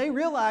because they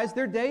realize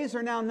their days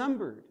are now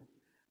numbered.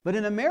 But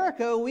in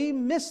America, we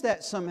miss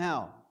that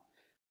somehow.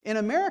 In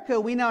America,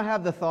 we now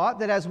have the thought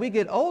that as we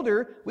get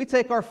older, we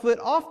take our foot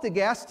off the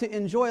gas to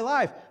enjoy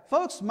life.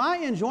 Folks, my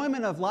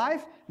enjoyment of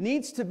life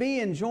needs to be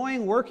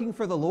enjoying working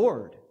for the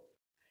Lord.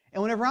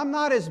 And whenever I'm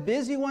not as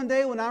busy one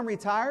day when I'm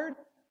retired,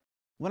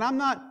 when I'm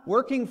not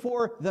working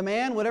for the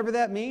man, whatever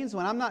that means,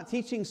 when I'm not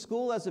teaching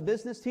school as a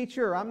business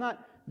teacher, or I'm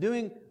not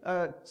doing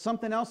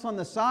something else on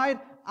the side,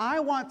 I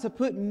want to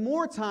put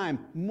more time,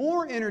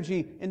 more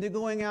energy into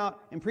going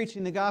out and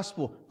preaching the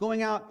gospel,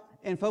 going out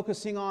and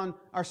focusing on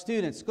our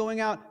students,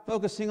 going out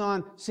focusing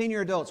on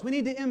senior adults. We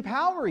need to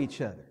empower each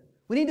other.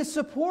 We need to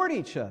support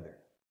each other.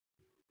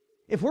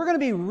 If we're going to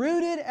be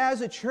rooted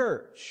as a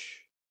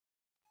church,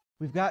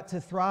 we've got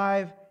to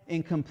thrive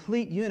in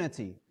complete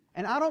unity.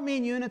 And I don't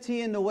mean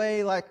unity in the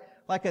way like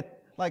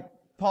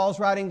Paul's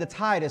writing to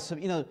Titus,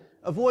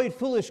 avoid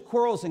foolish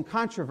quarrels and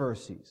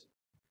controversies.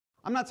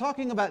 I'm not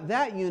talking about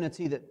that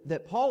unity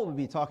that Paul would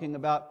be talking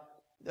about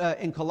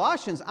in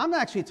Colossians. I'm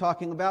actually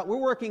talking about we're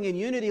working in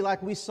unity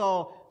like we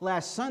saw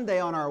last Sunday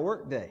on our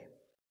work day.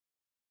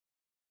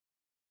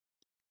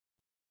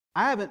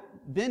 I haven't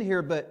been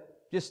here but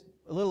just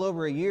a little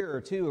over a year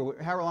or two,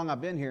 or however long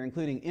I've been here,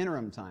 including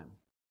interim time.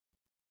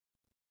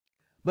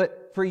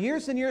 But for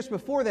years and years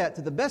before that,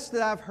 to the best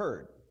that I've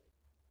heard,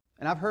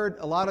 and I've heard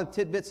a lot of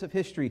tidbits of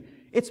history,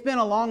 it's been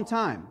a long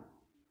time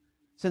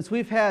since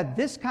we've had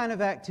this kind of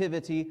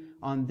activity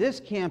on this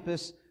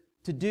campus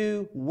to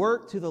do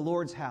work to the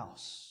Lord's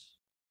house.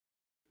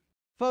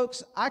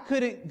 Folks, I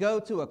couldn't go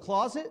to a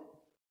closet.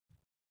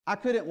 I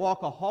couldn't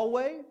walk a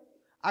hallway.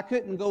 I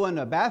couldn't go in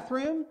a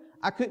bathroom.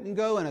 I couldn't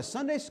go in a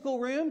Sunday school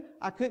room.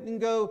 I couldn't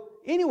go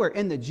anywhere.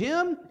 In the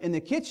gym, in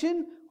the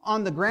kitchen,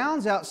 on the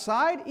grounds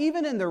outside,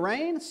 even in the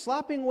rain,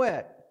 slopping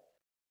wet.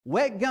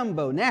 Wet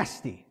gumbo,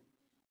 nasty.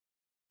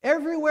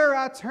 Everywhere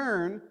I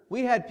turn,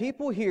 we had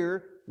people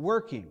here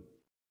working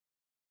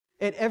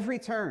at every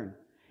turn.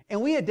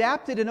 And we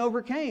adapted and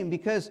overcame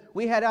because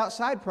we had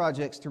outside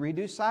projects to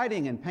redo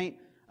siding and paint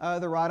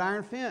the wrought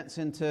iron fence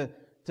and to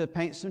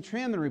paint some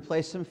trim and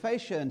replace some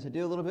fascia and to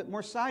do a little bit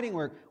more siding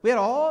work. We had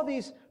all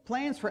these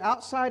plans for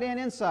outside and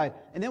inside.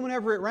 And then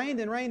whenever it rained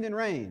and rained and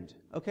rained,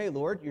 okay,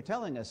 Lord, you're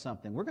telling us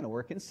something. We're going to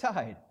work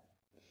inside.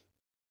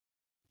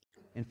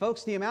 And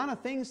folks, the amount of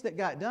things that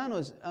got done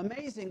was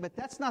amazing, but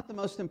that's not the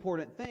most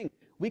important thing.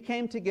 We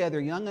came together,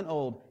 young and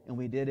old, and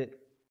we did it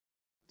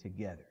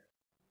together.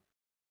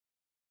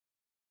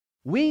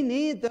 We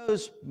need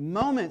those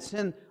moments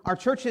in our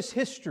church's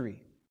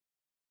history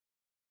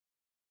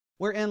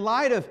where, in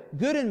light of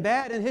good and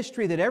bad in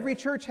history that every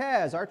church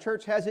has, our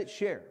church has its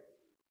share.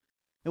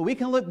 And we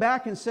can look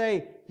back and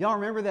say, y'all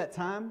remember that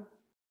time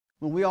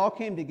when we all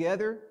came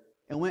together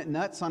and went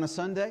nuts on a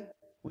Sunday?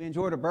 We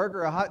enjoyed a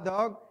burger, a hot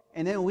dog,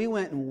 and then we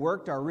went and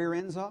worked our rear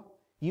ends off.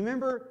 You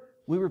remember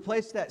we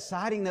replaced that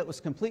siding that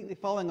was completely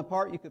falling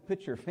apart? You could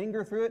put your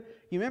finger through it.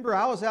 You remember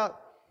I was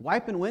out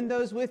wiping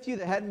windows with you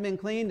that hadn't been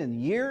cleaned in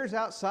years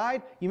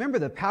outside? You remember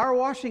the power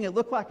washing? It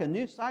looked like a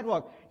new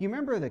sidewalk. You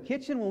remember the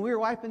kitchen when we were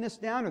wiping this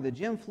down, or the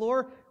gym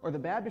floor, or the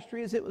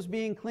baptistry as it was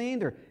being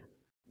cleaned? Or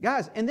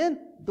guys, and then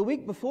the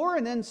week before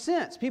and then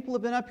since, people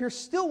have been up here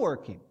still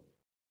working.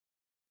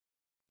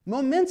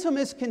 Momentum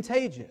is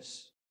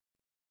contagious.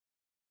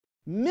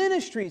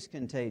 Ministry is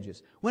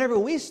contagious. Whenever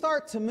we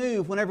start to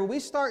move, whenever we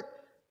start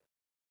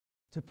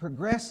to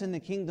progress in the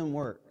kingdom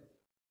work,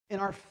 in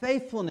our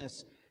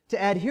faithfulness to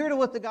adhere to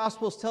what the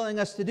gospel is telling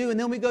us to do, and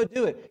then we go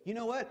do it, you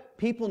know what?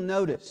 People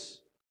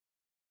notice.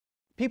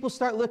 People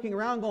start looking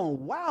around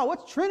going, wow,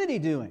 what's Trinity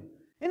doing?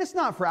 And it's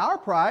not for our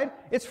pride.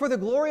 It's for the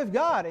glory of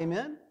God.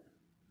 Amen?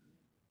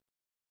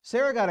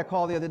 Sarah got a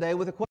call the other day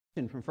with a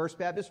question from First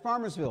Baptist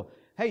Farmersville.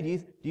 Hey,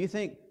 do you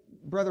think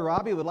Brother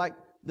Robbie would like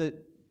the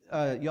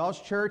y'all's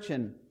church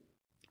and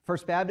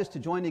First Baptist to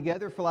join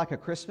together for like a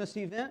Christmas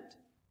event?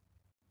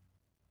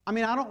 I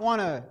mean, I don't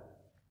want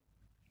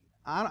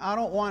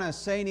to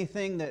say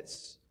anything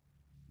that's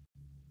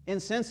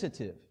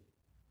insensitive,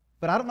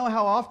 but I don't know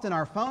how often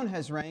our phone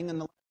has rang in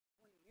the last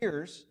 20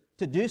 years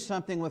to do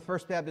something with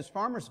First Baptist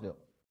Farmersville.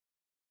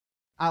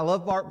 I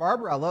love Bart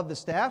Barber. I love the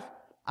staff.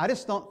 I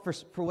just don't,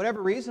 for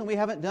whatever reason, we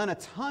haven't done a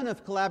ton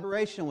of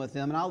collaboration with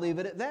them, and I'll leave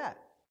it at that.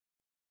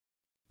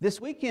 This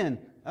weekend,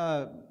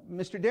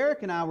 Mr.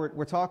 Derek and I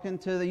were talking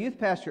to the youth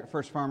pastor at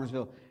First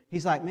Farmersville.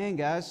 He's like, man,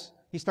 guys,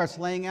 he starts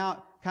laying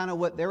out kind of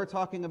what they were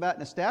talking about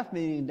in a staff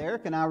meeting.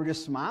 Derek and I were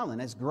just smiling.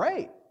 It's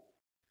great.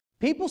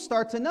 People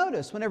start to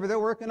notice whenever they're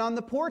working on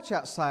the porch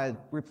outside,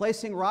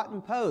 replacing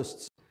rotten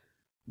posts.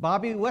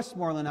 Bobby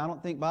Westmoreland, I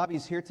don't think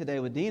Bobby's here today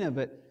with Dina,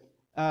 but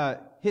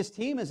his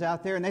team is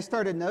out there, and they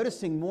started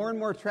noticing more and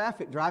more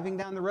traffic driving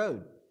down the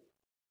road.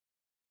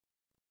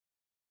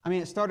 I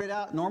mean, it started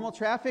out normal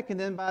traffic, and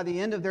then by the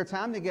end of their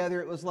time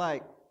together, it was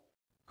like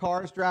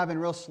cars driving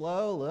real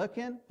slow,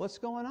 looking, what's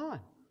going on?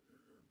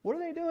 What are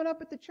they doing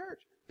up at the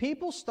church?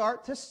 People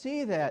start to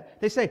see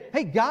that. They say,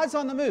 hey, God's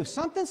on the move.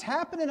 Something's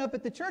happening up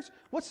at the church.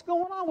 What's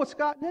going on? What's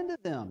gotten into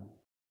them?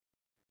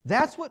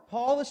 That's what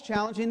Paul is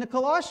challenging the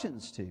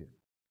Colossians to.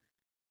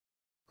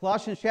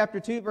 Colossians chapter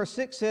 2, verse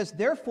 6 says,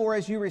 therefore,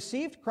 as you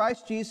received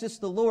Christ Jesus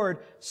the Lord,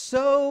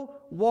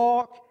 so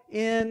walk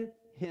in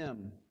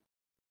Him.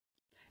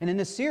 And in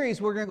this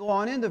series, we're going to go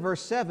on into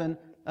verse 7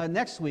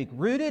 next week.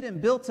 Rooted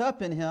and built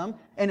up in Him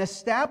and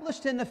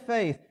established in the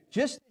faith,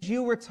 just as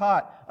you were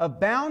taught,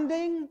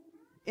 abounding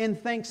in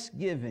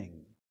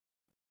thanksgiving.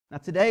 Now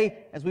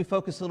today, as we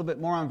focus a little bit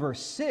more on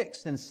verse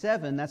 6 and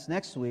 7, that's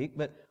next week,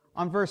 but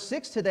on verse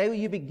 6 today,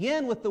 you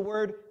begin with the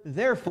word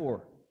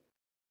therefore.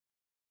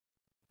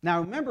 Now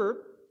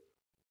remember,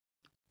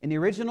 in the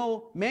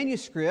original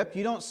manuscript,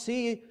 you don't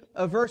see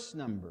a verse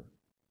number.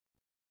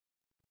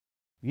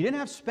 You didn't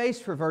have space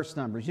for verse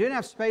numbers. You didn't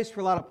have space for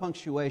a lot of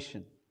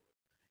punctuation.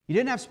 You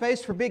didn't have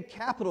space for big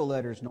capital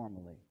letters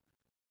normally.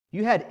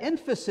 You had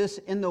emphasis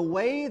in the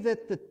way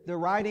that the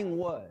writing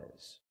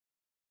was.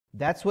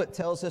 That's what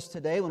tells us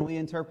today when we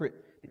interpret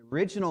the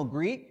original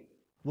Greek,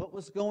 what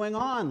was going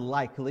on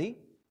likely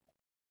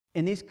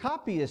in these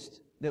copyists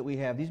that we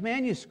have, these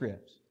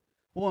manuscripts.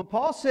 Well, when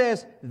Paul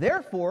says,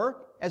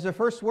 therefore, as the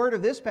first word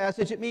of this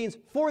passage, it means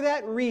for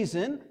that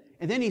reason.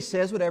 And then he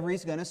says whatever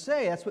he's going to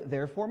say. That's what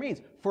therefore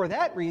means. For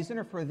that reason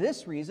or for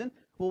this reason.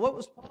 Well, what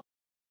was Paul?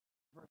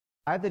 Verse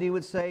 5 that he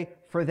would say,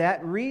 for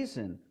that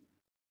reason.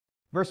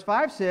 Verse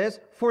 5 says,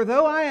 for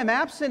though I am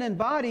absent in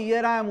body,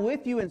 yet I am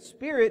with you in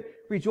spirit,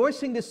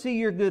 rejoicing to see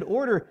your good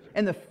order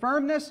and the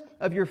firmness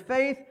of your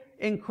faith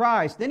in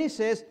Christ. Then he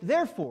says,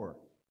 therefore.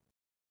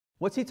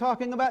 What's he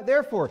talking about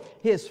therefore?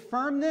 His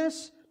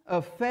firmness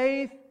of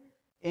faith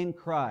in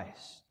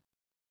Christ.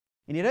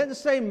 And he doesn't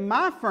say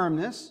my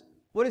firmness.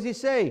 What does he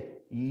say?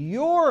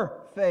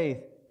 Your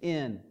faith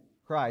in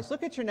Christ.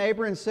 Look at your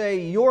neighbor and say,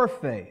 your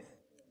faith.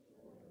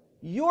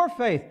 Your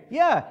faith.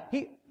 Yeah,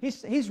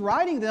 he's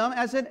writing them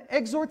as an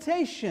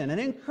exhortation, an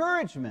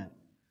encouragement.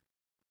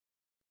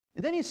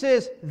 And then he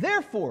says,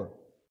 therefore,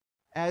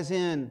 as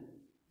in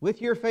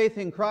with your faith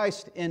in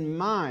Christ in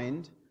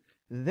mind,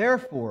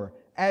 therefore,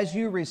 as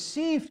you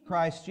received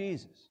Christ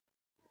Jesus.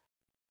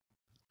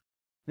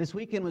 This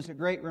weekend was a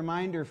great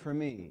reminder for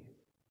me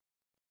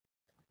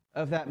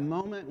of that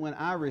moment when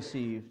I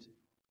received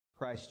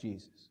Christ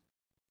Jesus.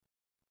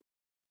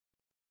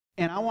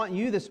 And I want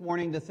you this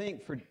morning to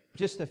think for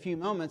just a few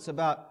moments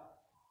about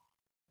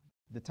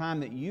the time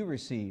that you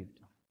received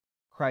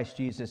Christ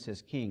Jesus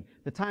as King,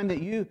 the time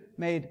that you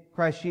made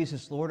Christ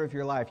Jesus Lord of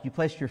your life. You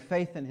placed your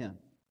faith in Him.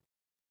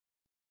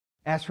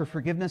 Ask for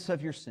forgiveness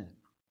of your sin.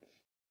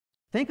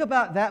 Think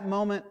about that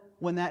moment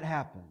when that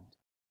happened.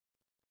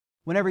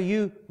 Whenever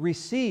you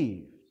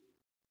received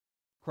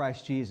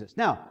Christ Jesus.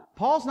 Now,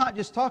 Paul's not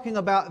just talking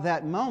about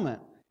that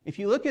moment. If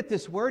you look at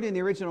this word in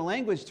the original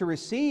language, to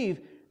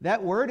receive,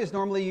 that word is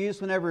normally used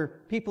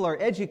whenever people are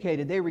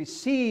educated. They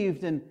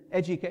received an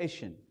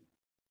education.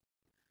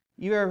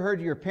 You ever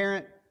heard your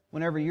parent,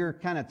 whenever you're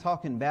kind of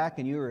talking back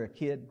and you were a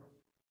kid,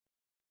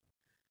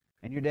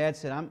 and your dad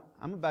said,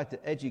 I'm about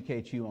to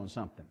educate you on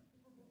something.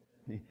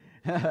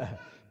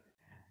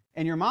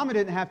 And your mama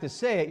didn't have to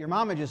say it. Your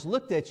mama just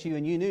looked at you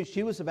and you knew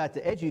she was about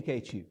to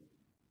educate you.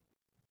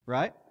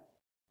 Right?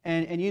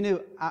 And you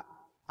knew,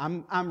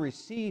 I'm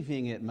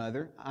receiving it,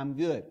 Mother. I'm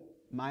good.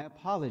 My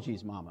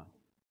apologies, Mama.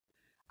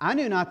 I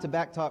knew not to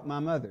backtalk my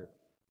mother.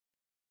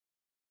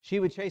 She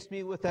would chase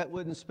me with that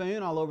wooden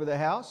spoon all over the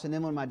house, and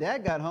then when my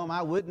dad got home,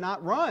 I would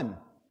not run.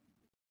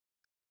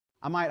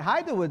 I might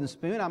hide the wooden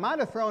spoon. I might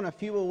have thrown a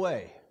few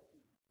away.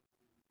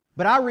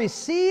 But I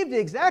received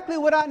exactly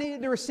what I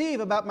needed to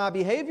receive about my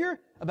behavior,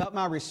 about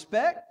my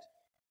respect,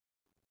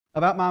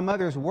 about my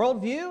mother's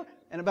worldview,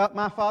 and about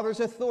my father's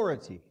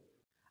authority.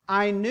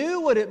 I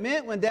knew what it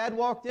meant when Dad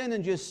walked in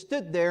and just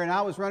stood there and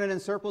I was running in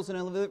circles in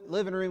a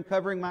living room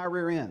covering my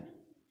rear end.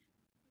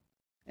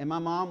 And my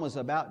mom was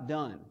about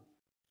done.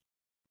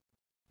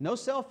 No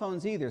cell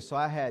phones either, so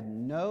I had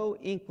no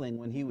inkling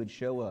when he would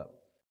show up.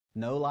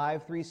 No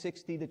live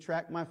 360 to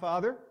track my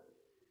father.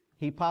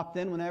 He popped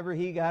in whenever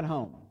he got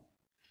home.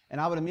 And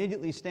I would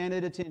immediately stand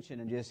at attention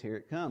and just, here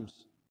it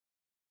comes.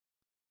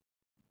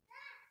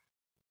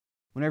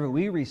 Whenever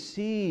we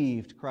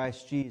received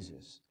Christ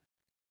Jesus,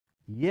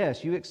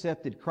 yes, you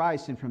accepted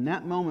Christ, and from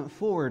that moment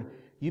forward,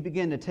 you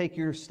began to take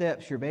your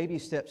steps, your baby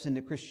steps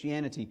into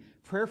Christianity.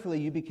 Prayerfully,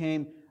 you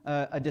became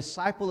a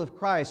disciple of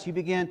Christ. You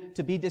began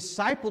to be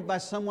discipled by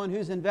someone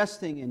who's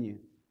investing in you.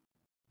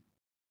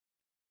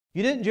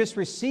 You didn't just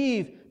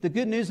receive the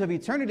good news of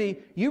eternity,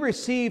 you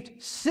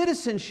received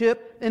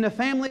citizenship in the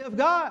family of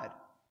God.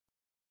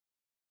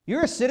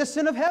 You're a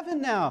citizen of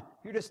heaven now.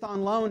 You're just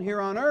on loan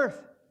here on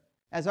earth.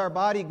 As our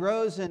body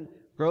grows and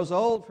grows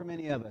old for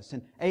many of us,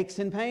 and aches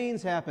and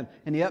pains happen,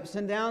 and the ups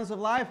and downs of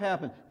life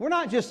happen. We're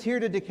not just here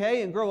to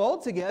decay and grow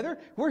old together.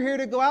 We're here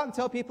to go out and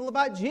tell people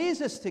about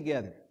Jesus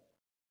together.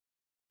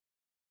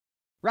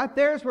 Right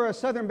there is where a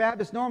Southern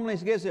Baptist normally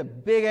gives a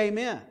big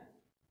amen.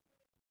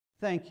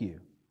 Thank you.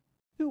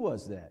 Who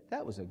was that?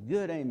 That was a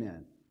good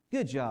amen.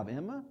 Good job,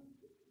 Emma.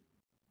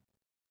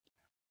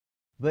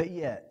 But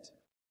yet,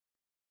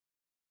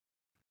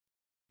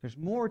 there's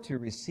more to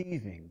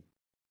receiving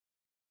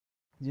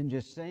than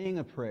just saying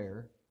a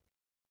prayer,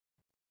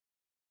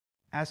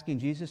 asking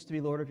Jesus to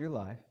be Lord of your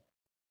life,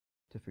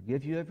 to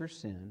forgive you of your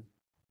sin.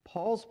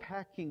 Paul's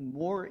packing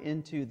more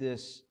into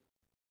this,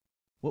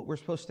 what we're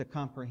supposed to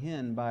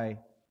comprehend by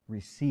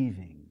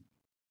receiving.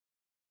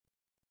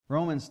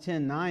 Romans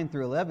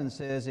 10:9-11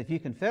 says, if you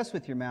confess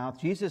with your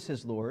mouth Jesus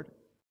is Lord,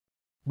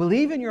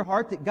 believe in your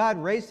heart that God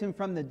raised Him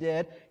from the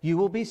dead, you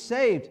will be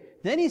saved.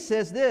 Then he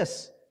says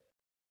this,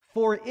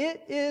 for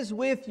it is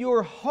with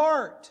your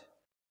heart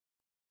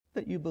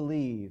that you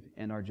believe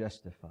and are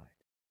justified.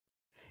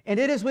 And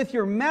it is with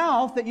your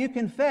mouth that you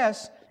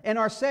confess and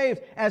are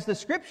saved. As the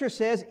Scripture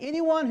says,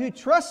 anyone who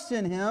trusts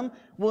in Him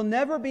will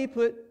never be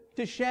put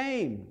to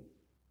shame.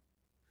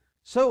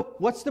 So,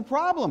 what's the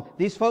problem?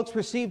 These folks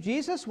received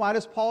Jesus. Why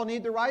does Paul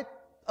need to write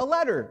a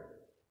letter?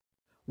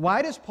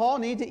 Why does Paul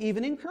need to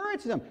even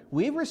encourage them?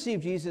 We've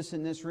received Jesus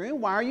in this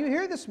room. Why are you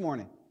here this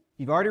morning?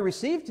 You've already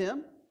received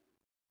Him.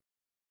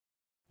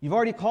 You've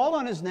already called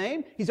on His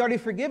name. He's already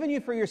forgiven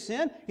you for your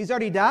sin. He's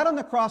already died on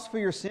the cross for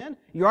your sin.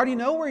 You already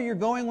know where you're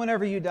going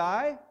whenever you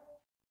die.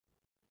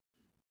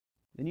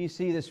 Then you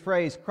see this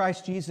phrase,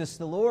 Christ Jesus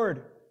the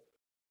Lord.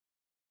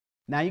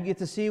 Now you get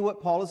to see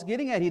what Paul is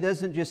getting at. He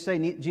doesn't just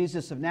say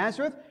Jesus of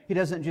Nazareth. He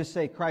doesn't just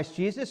say Christ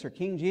Jesus or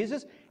King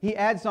Jesus. He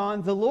adds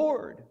on the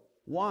Lord.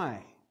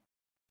 Why?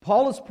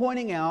 Paul is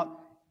pointing out,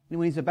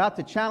 when he's about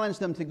to challenge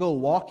them to go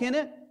walk in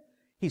it,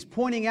 he's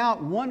pointing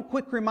out one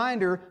quick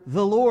reminder,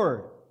 the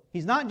Lord.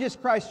 He's not just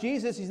Christ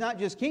Jesus. He's not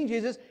just King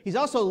Jesus. He's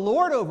also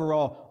Lord over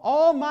all,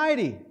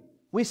 Almighty.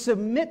 We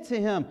submit to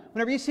Him.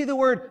 Whenever you see the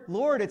word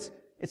Lord,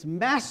 it's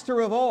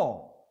Master of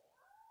all.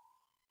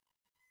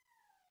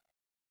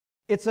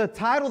 It's a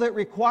title that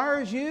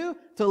requires you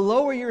to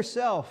lower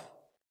yourself.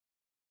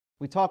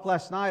 We talked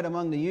last night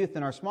among the youth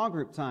in our small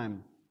group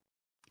time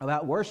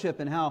about worship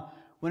and how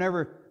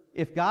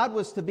if God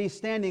was to be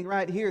standing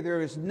right here,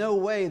 there is no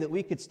way that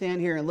we could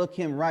stand here and look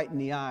Him right in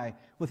the eye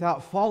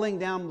without falling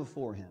down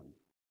before Him.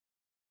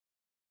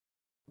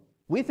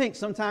 We think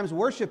sometimes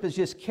worship is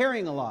just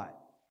carrying a lot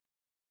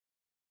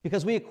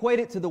because we equate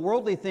it to the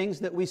worldly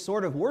things that we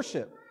sort of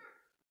worship.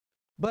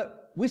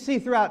 But we see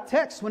throughout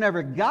texts,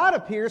 whenever God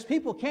appears,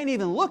 people can't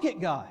even look at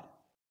God.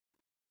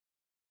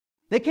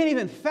 They can't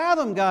even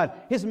fathom God,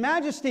 His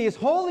majesty, His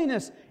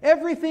holiness,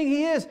 everything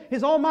He is,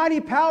 His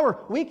almighty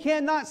power. We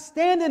cannot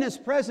stand in His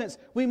presence.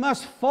 We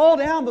must fall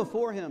down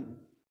before Him.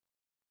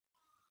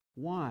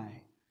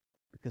 Why?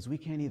 Because we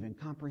can't even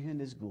comprehend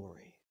His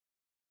glory.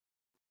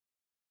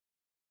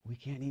 We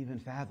can't even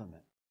fathom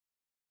it.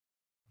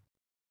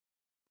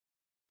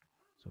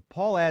 So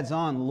Paul adds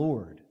on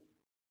Lord.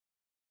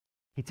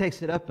 He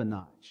takes it up a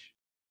notch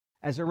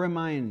as a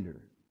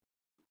reminder.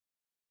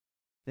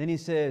 Then he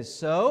says,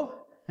 so,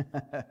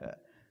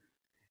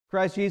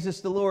 Christ Jesus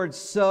the Lord,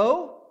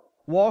 so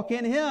walk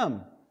in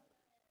Him.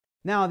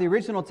 Now, the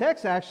original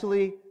text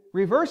actually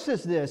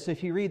reverses this.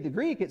 If you read the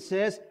Greek, it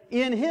says,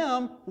 in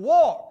Him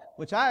walk,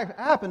 which I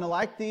happen to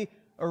like the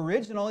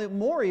original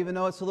more, even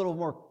though it's a little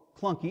more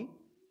clunky.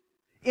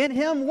 In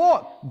Him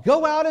walk.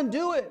 Go out and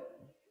do it.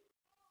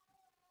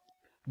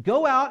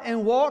 Go out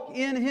and walk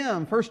in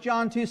Him. 1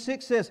 John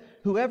 2:6 says,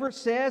 whoever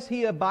says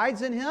he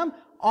abides in Him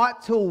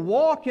ought to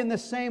walk in the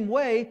same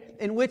way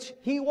in which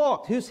He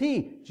walked. Who's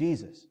He?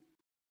 Jesus.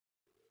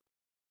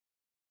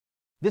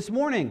 This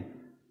morning,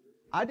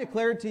 I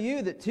declared to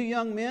you that 2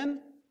 young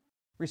men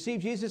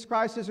received Jesus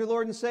Christ as their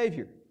Lord and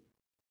Savior.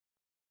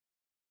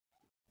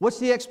 What's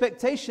the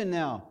expectation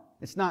now?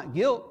 It's not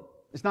guilt.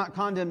 It's not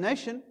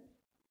condemnation.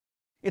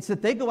 It's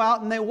that they go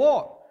out and they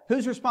walk.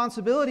 Whose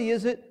responsibility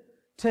is it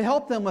to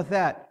help them with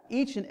that?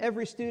 Each and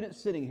every student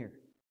sitting here.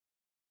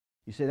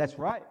 You say, that's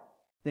right.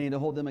 They need to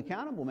hold them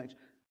accountable.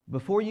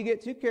 Before you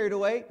get too carried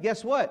away,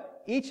 guess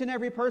what? Each and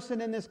every person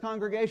in this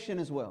congregation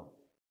as well.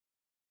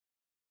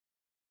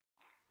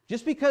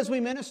 Just because we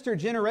minister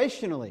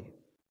generationally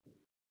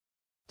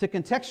to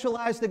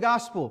contextualize the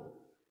gospel,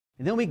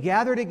 and then we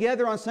gather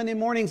together on Sunday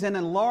mornings in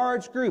a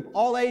large group,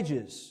 all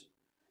ages,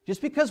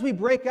 just because we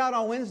break out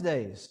on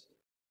Wednesdays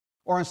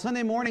or on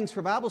Sunday mornings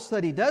for Bible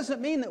study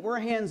doesn't mean that we're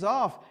hands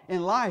off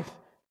in life.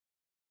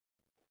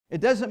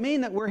 It doesn't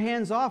mean that we're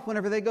hands off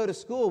whenever they go to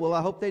school. Well,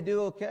 I hope they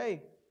do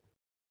okay.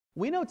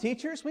 We know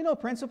teachers, we know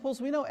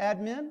principals, we know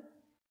admin.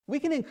 We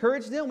can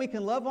encourage them, we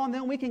can love on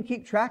them, we can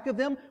keep track of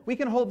them, we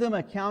can hold them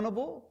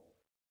accountable.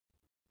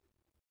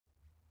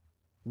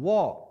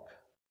 Walk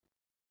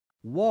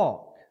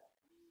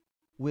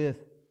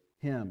with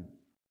Him.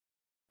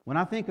 When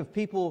I think of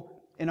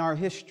people in our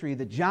history,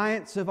 the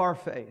giants of our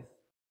faith,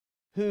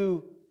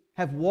 who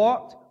have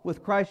walked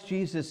with Christ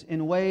Jesus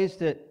in ways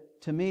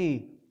that, to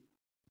me,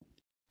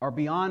 are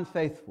beyond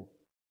faithful.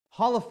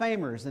 Hall of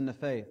Famers in the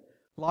faith.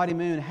 Lottie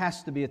Moon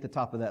has to be at the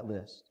top of that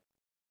list.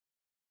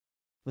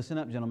 Listen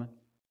up, gentlemen.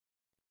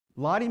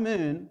 Lottie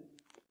Moon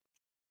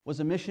was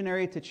a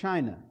missionary to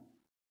China.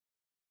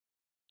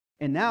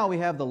 And now we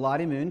have the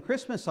Lottie Moon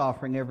Christmas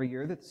offering every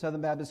year that the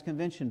Southern Baptist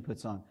Convention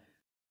puts on.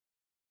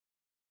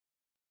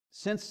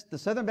 Since the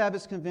Southern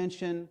Baptist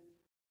Convention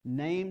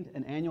named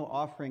an annual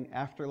offering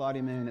after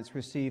Lottie Moon, it's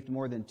received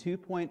more than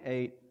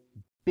 $2.8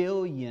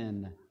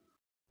 billion.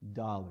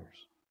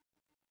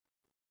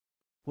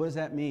 What does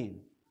that mean?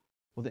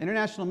 Well, the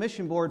International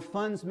Mission Board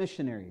funds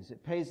missionaries.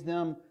 It pays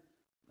them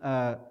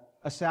a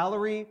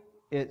salary.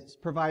 It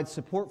provides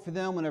support for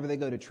them whenever they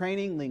go to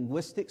training,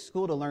 linguistic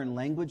school to learn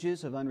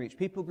languages of unreached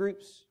people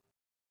groups.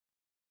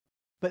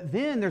 But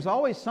then there's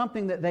always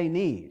something that they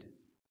need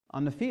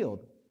on the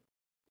field.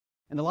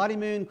 And the Lottie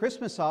Moon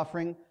Christmas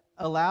offering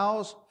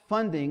allows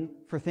funding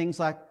for things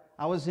like,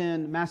 I was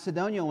in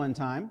Macedonia one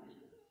time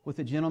with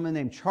a gentleman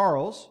named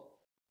Charles,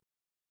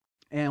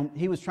 and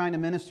he was trying to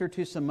minister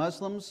to some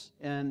Muslims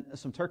and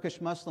some Turkish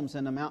Muslims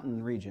in a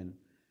mountain region.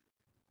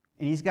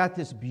 And he's got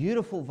this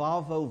beautiful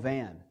Volvo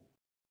van.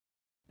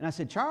 And I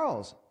said,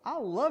 Charles, I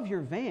love your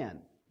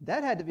van.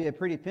 That had to be a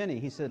pretty penny.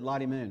 He said,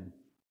 Lottie Moon.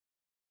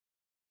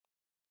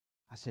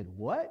 I said,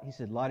 what? He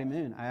said, Lottie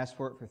Moon. I asked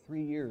for it for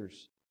 3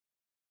 years.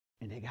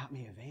 And they got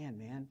me a van,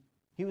 man.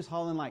 He was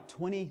hauling like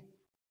 20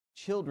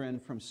 children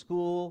from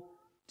school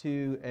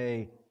to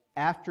a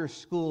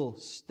after-school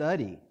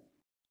study.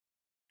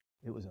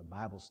 It was a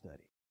Bible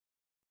study.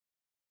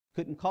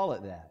 Couldn't call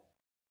it that.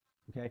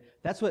 Okay?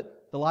 That's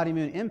what the Lottie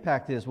Moon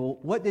Impact is. Well,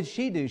 what did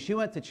she do? She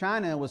went to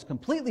China and was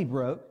completely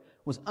broke,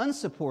 was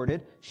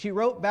unsupported. She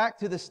wrote back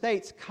to the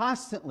States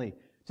constantly,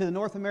 to the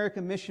North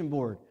American Mission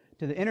Board,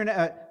 to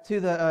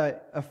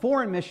the a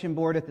foreign mission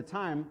board at the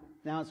time.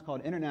 Now it's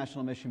called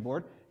International Mission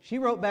Board. She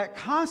wrote back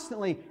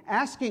constantly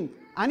asking,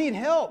 I need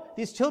help.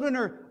 These children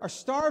are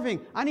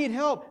starving. I need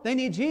help. They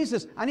need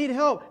Jesus. I need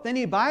help. They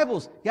need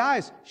Bibles.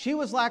 Guys, she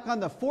was like on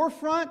the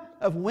forefront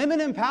of women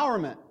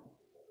empowerment.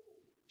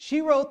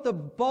 She wrote the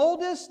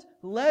boldest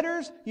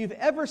letters you've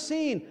ever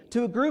seen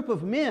to a group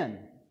of men,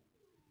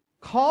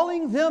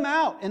 calling them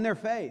out in their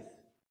faith.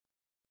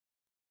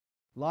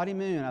 Lottie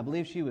Moon, I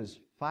believe she was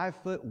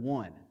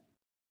 5'1".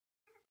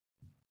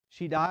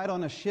 She died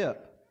on a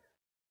ship,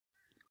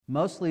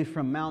 mostly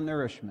from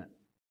malnourishment.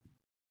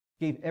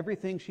 Gave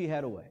everything she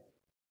had away.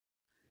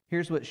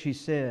 Here's what she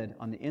said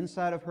on the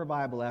inside of her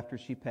Bible after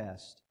she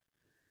passed.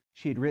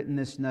 She had written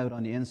this note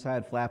on the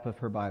inside flap of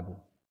her Bible.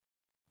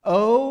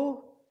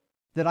 Oh,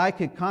 that I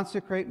could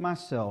consecrate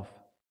myself,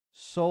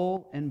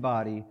 soul and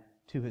body,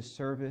 to His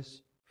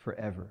service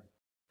forever.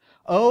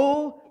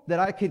 Oh, that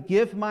I could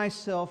give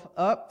myself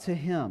up to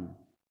Him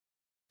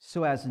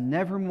so as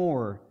never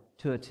more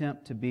to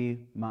attempt to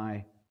be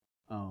my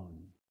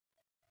own.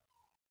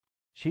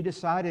 She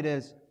decided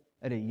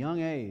at a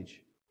young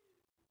age,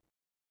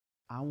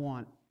 I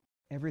want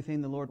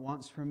everything the Lord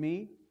wants from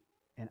me,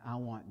 and I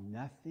want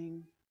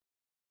nothing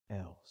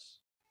else.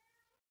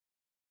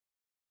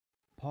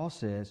 Paul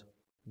says,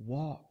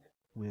 walk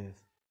with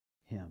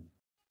Him.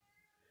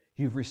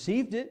 You've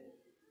received it.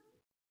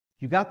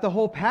 You got the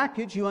whole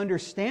package. You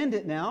understand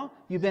it now.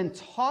 You've been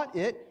taught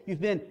it.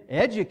 You've been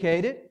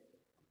educated.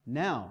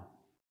 Now,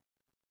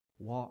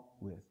 walk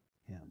with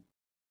Him.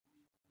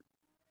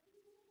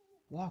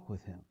 Walk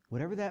with Him.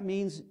 Whatever that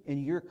means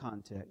in your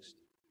context,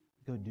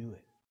 go do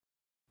it.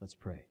 Let's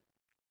pray.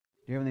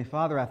 Dear Heavenly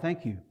Father, I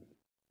thank You.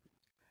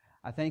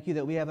 I thank You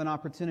that we have an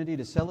opportunity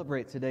to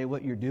celebrate today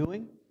what You're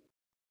doing.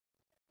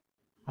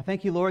 I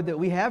thank You, Lord, that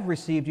we have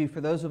received You for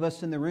those of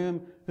us in the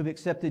room who've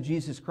accepted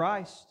Jesus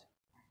Christ.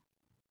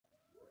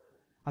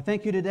 I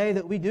thank You today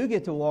that we do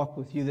get to walk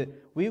with You, that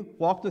we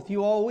walked with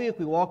You all week.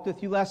 We walked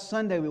with You last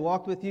Sunday. We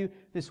walked with You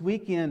this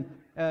weekend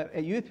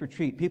at youth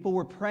retreat. People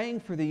were praying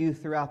for the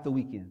youth throughout the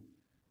weekend.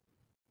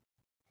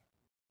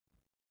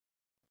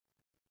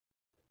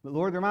 But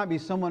Lord, there might be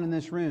someone in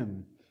this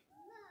room.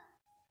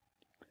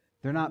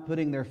 They're not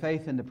putting their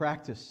faith into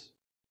practice.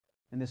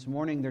 And this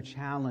morning they're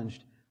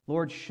challenged.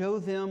 Lord, show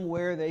them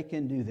where they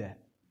can do that.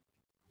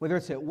 Whether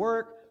it's at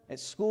work, at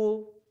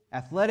school,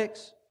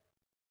 athletics,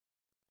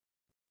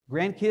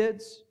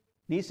 grandkids,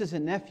 nieces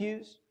and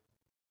nephews,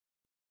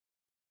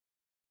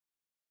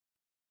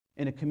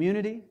 in a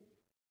community.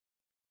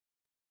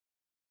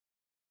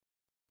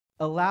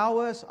 Allow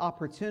us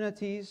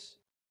opportunities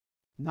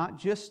not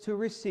just to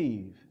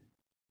receive,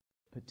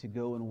 but to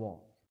go and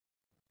walk.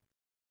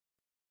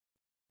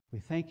 We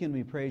thank You and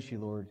we praise You,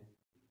 Lord.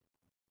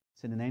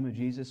 It's in the name of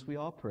Jesus we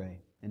all pray.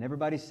 And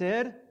everybody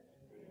said,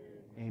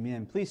 Amen.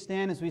 Amen. Please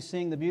stand as we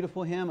sing the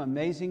beautiful hymn,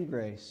 Amazing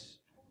Grace.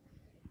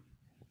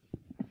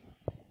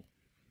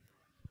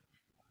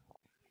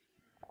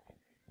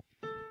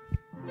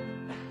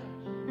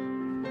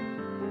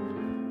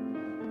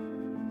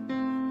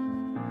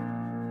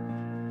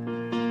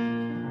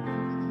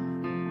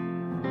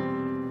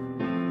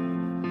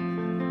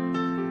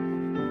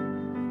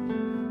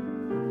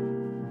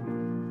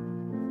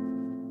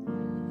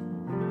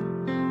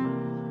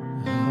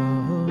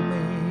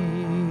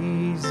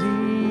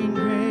 Amazing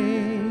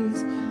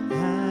grace,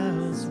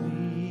 how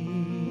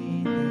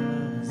sweet the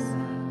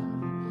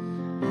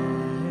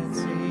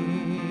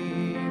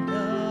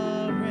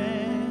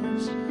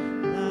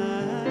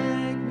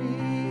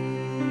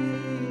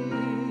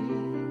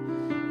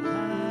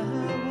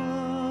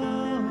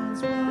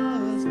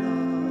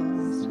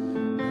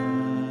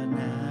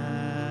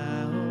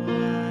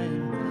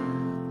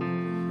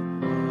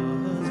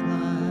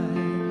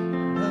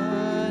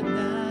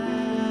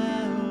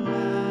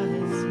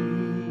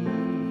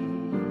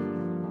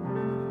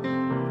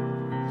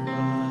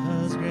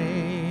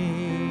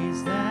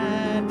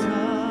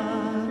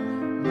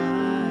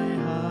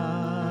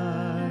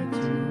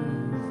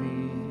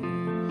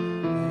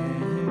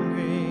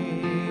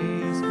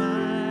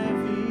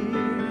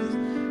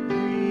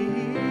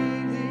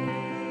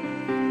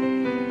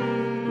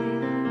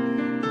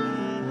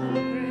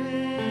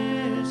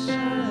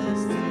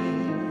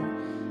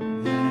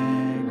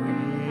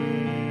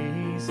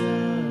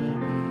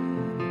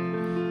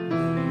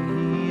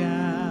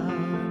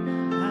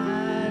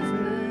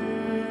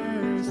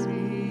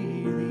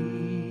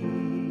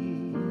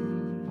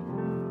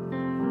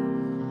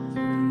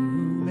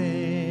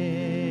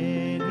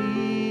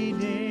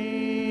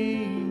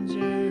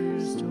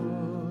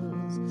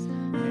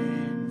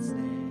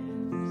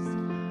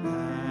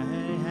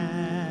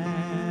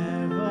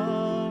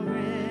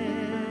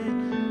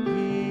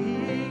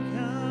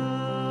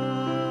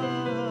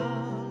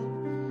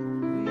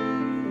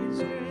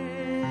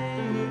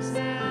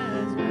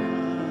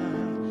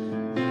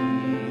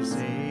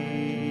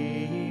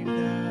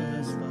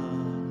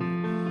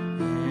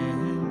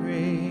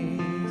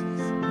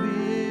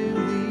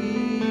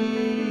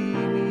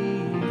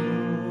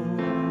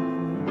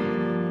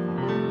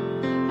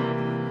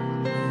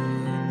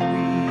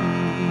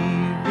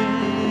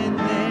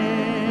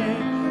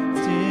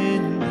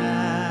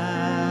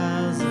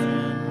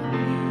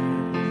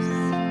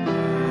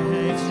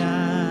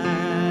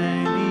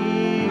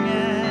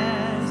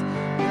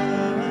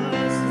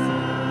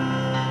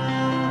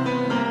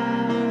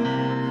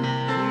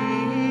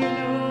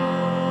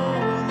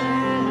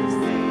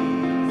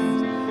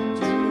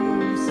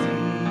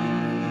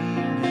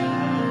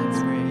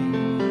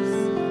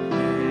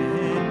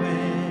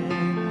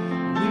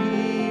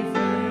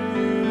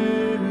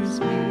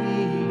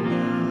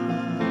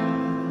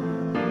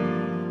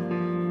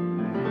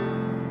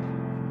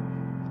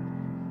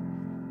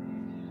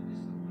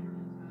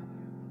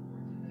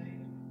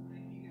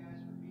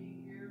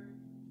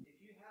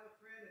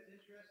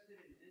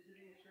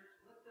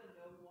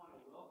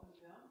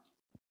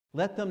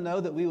Let them know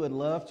that we would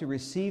love to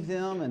receive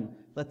them and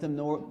let them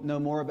know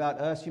more about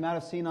us. You might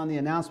have seen on the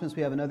announcements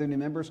we have another new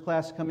members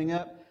class coming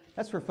up.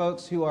 That's for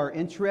folks who are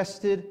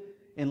interested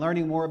in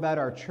learning more about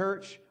our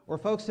church, or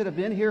folks that have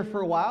been here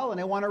for a while and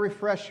they want a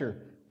refresher.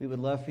 We would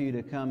love for you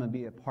to come and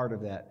be a part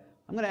of that.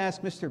 I'm going to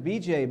ask Mr.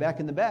 BJ back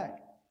in the back.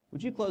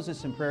 Would you close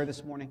us in prayer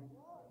this morning?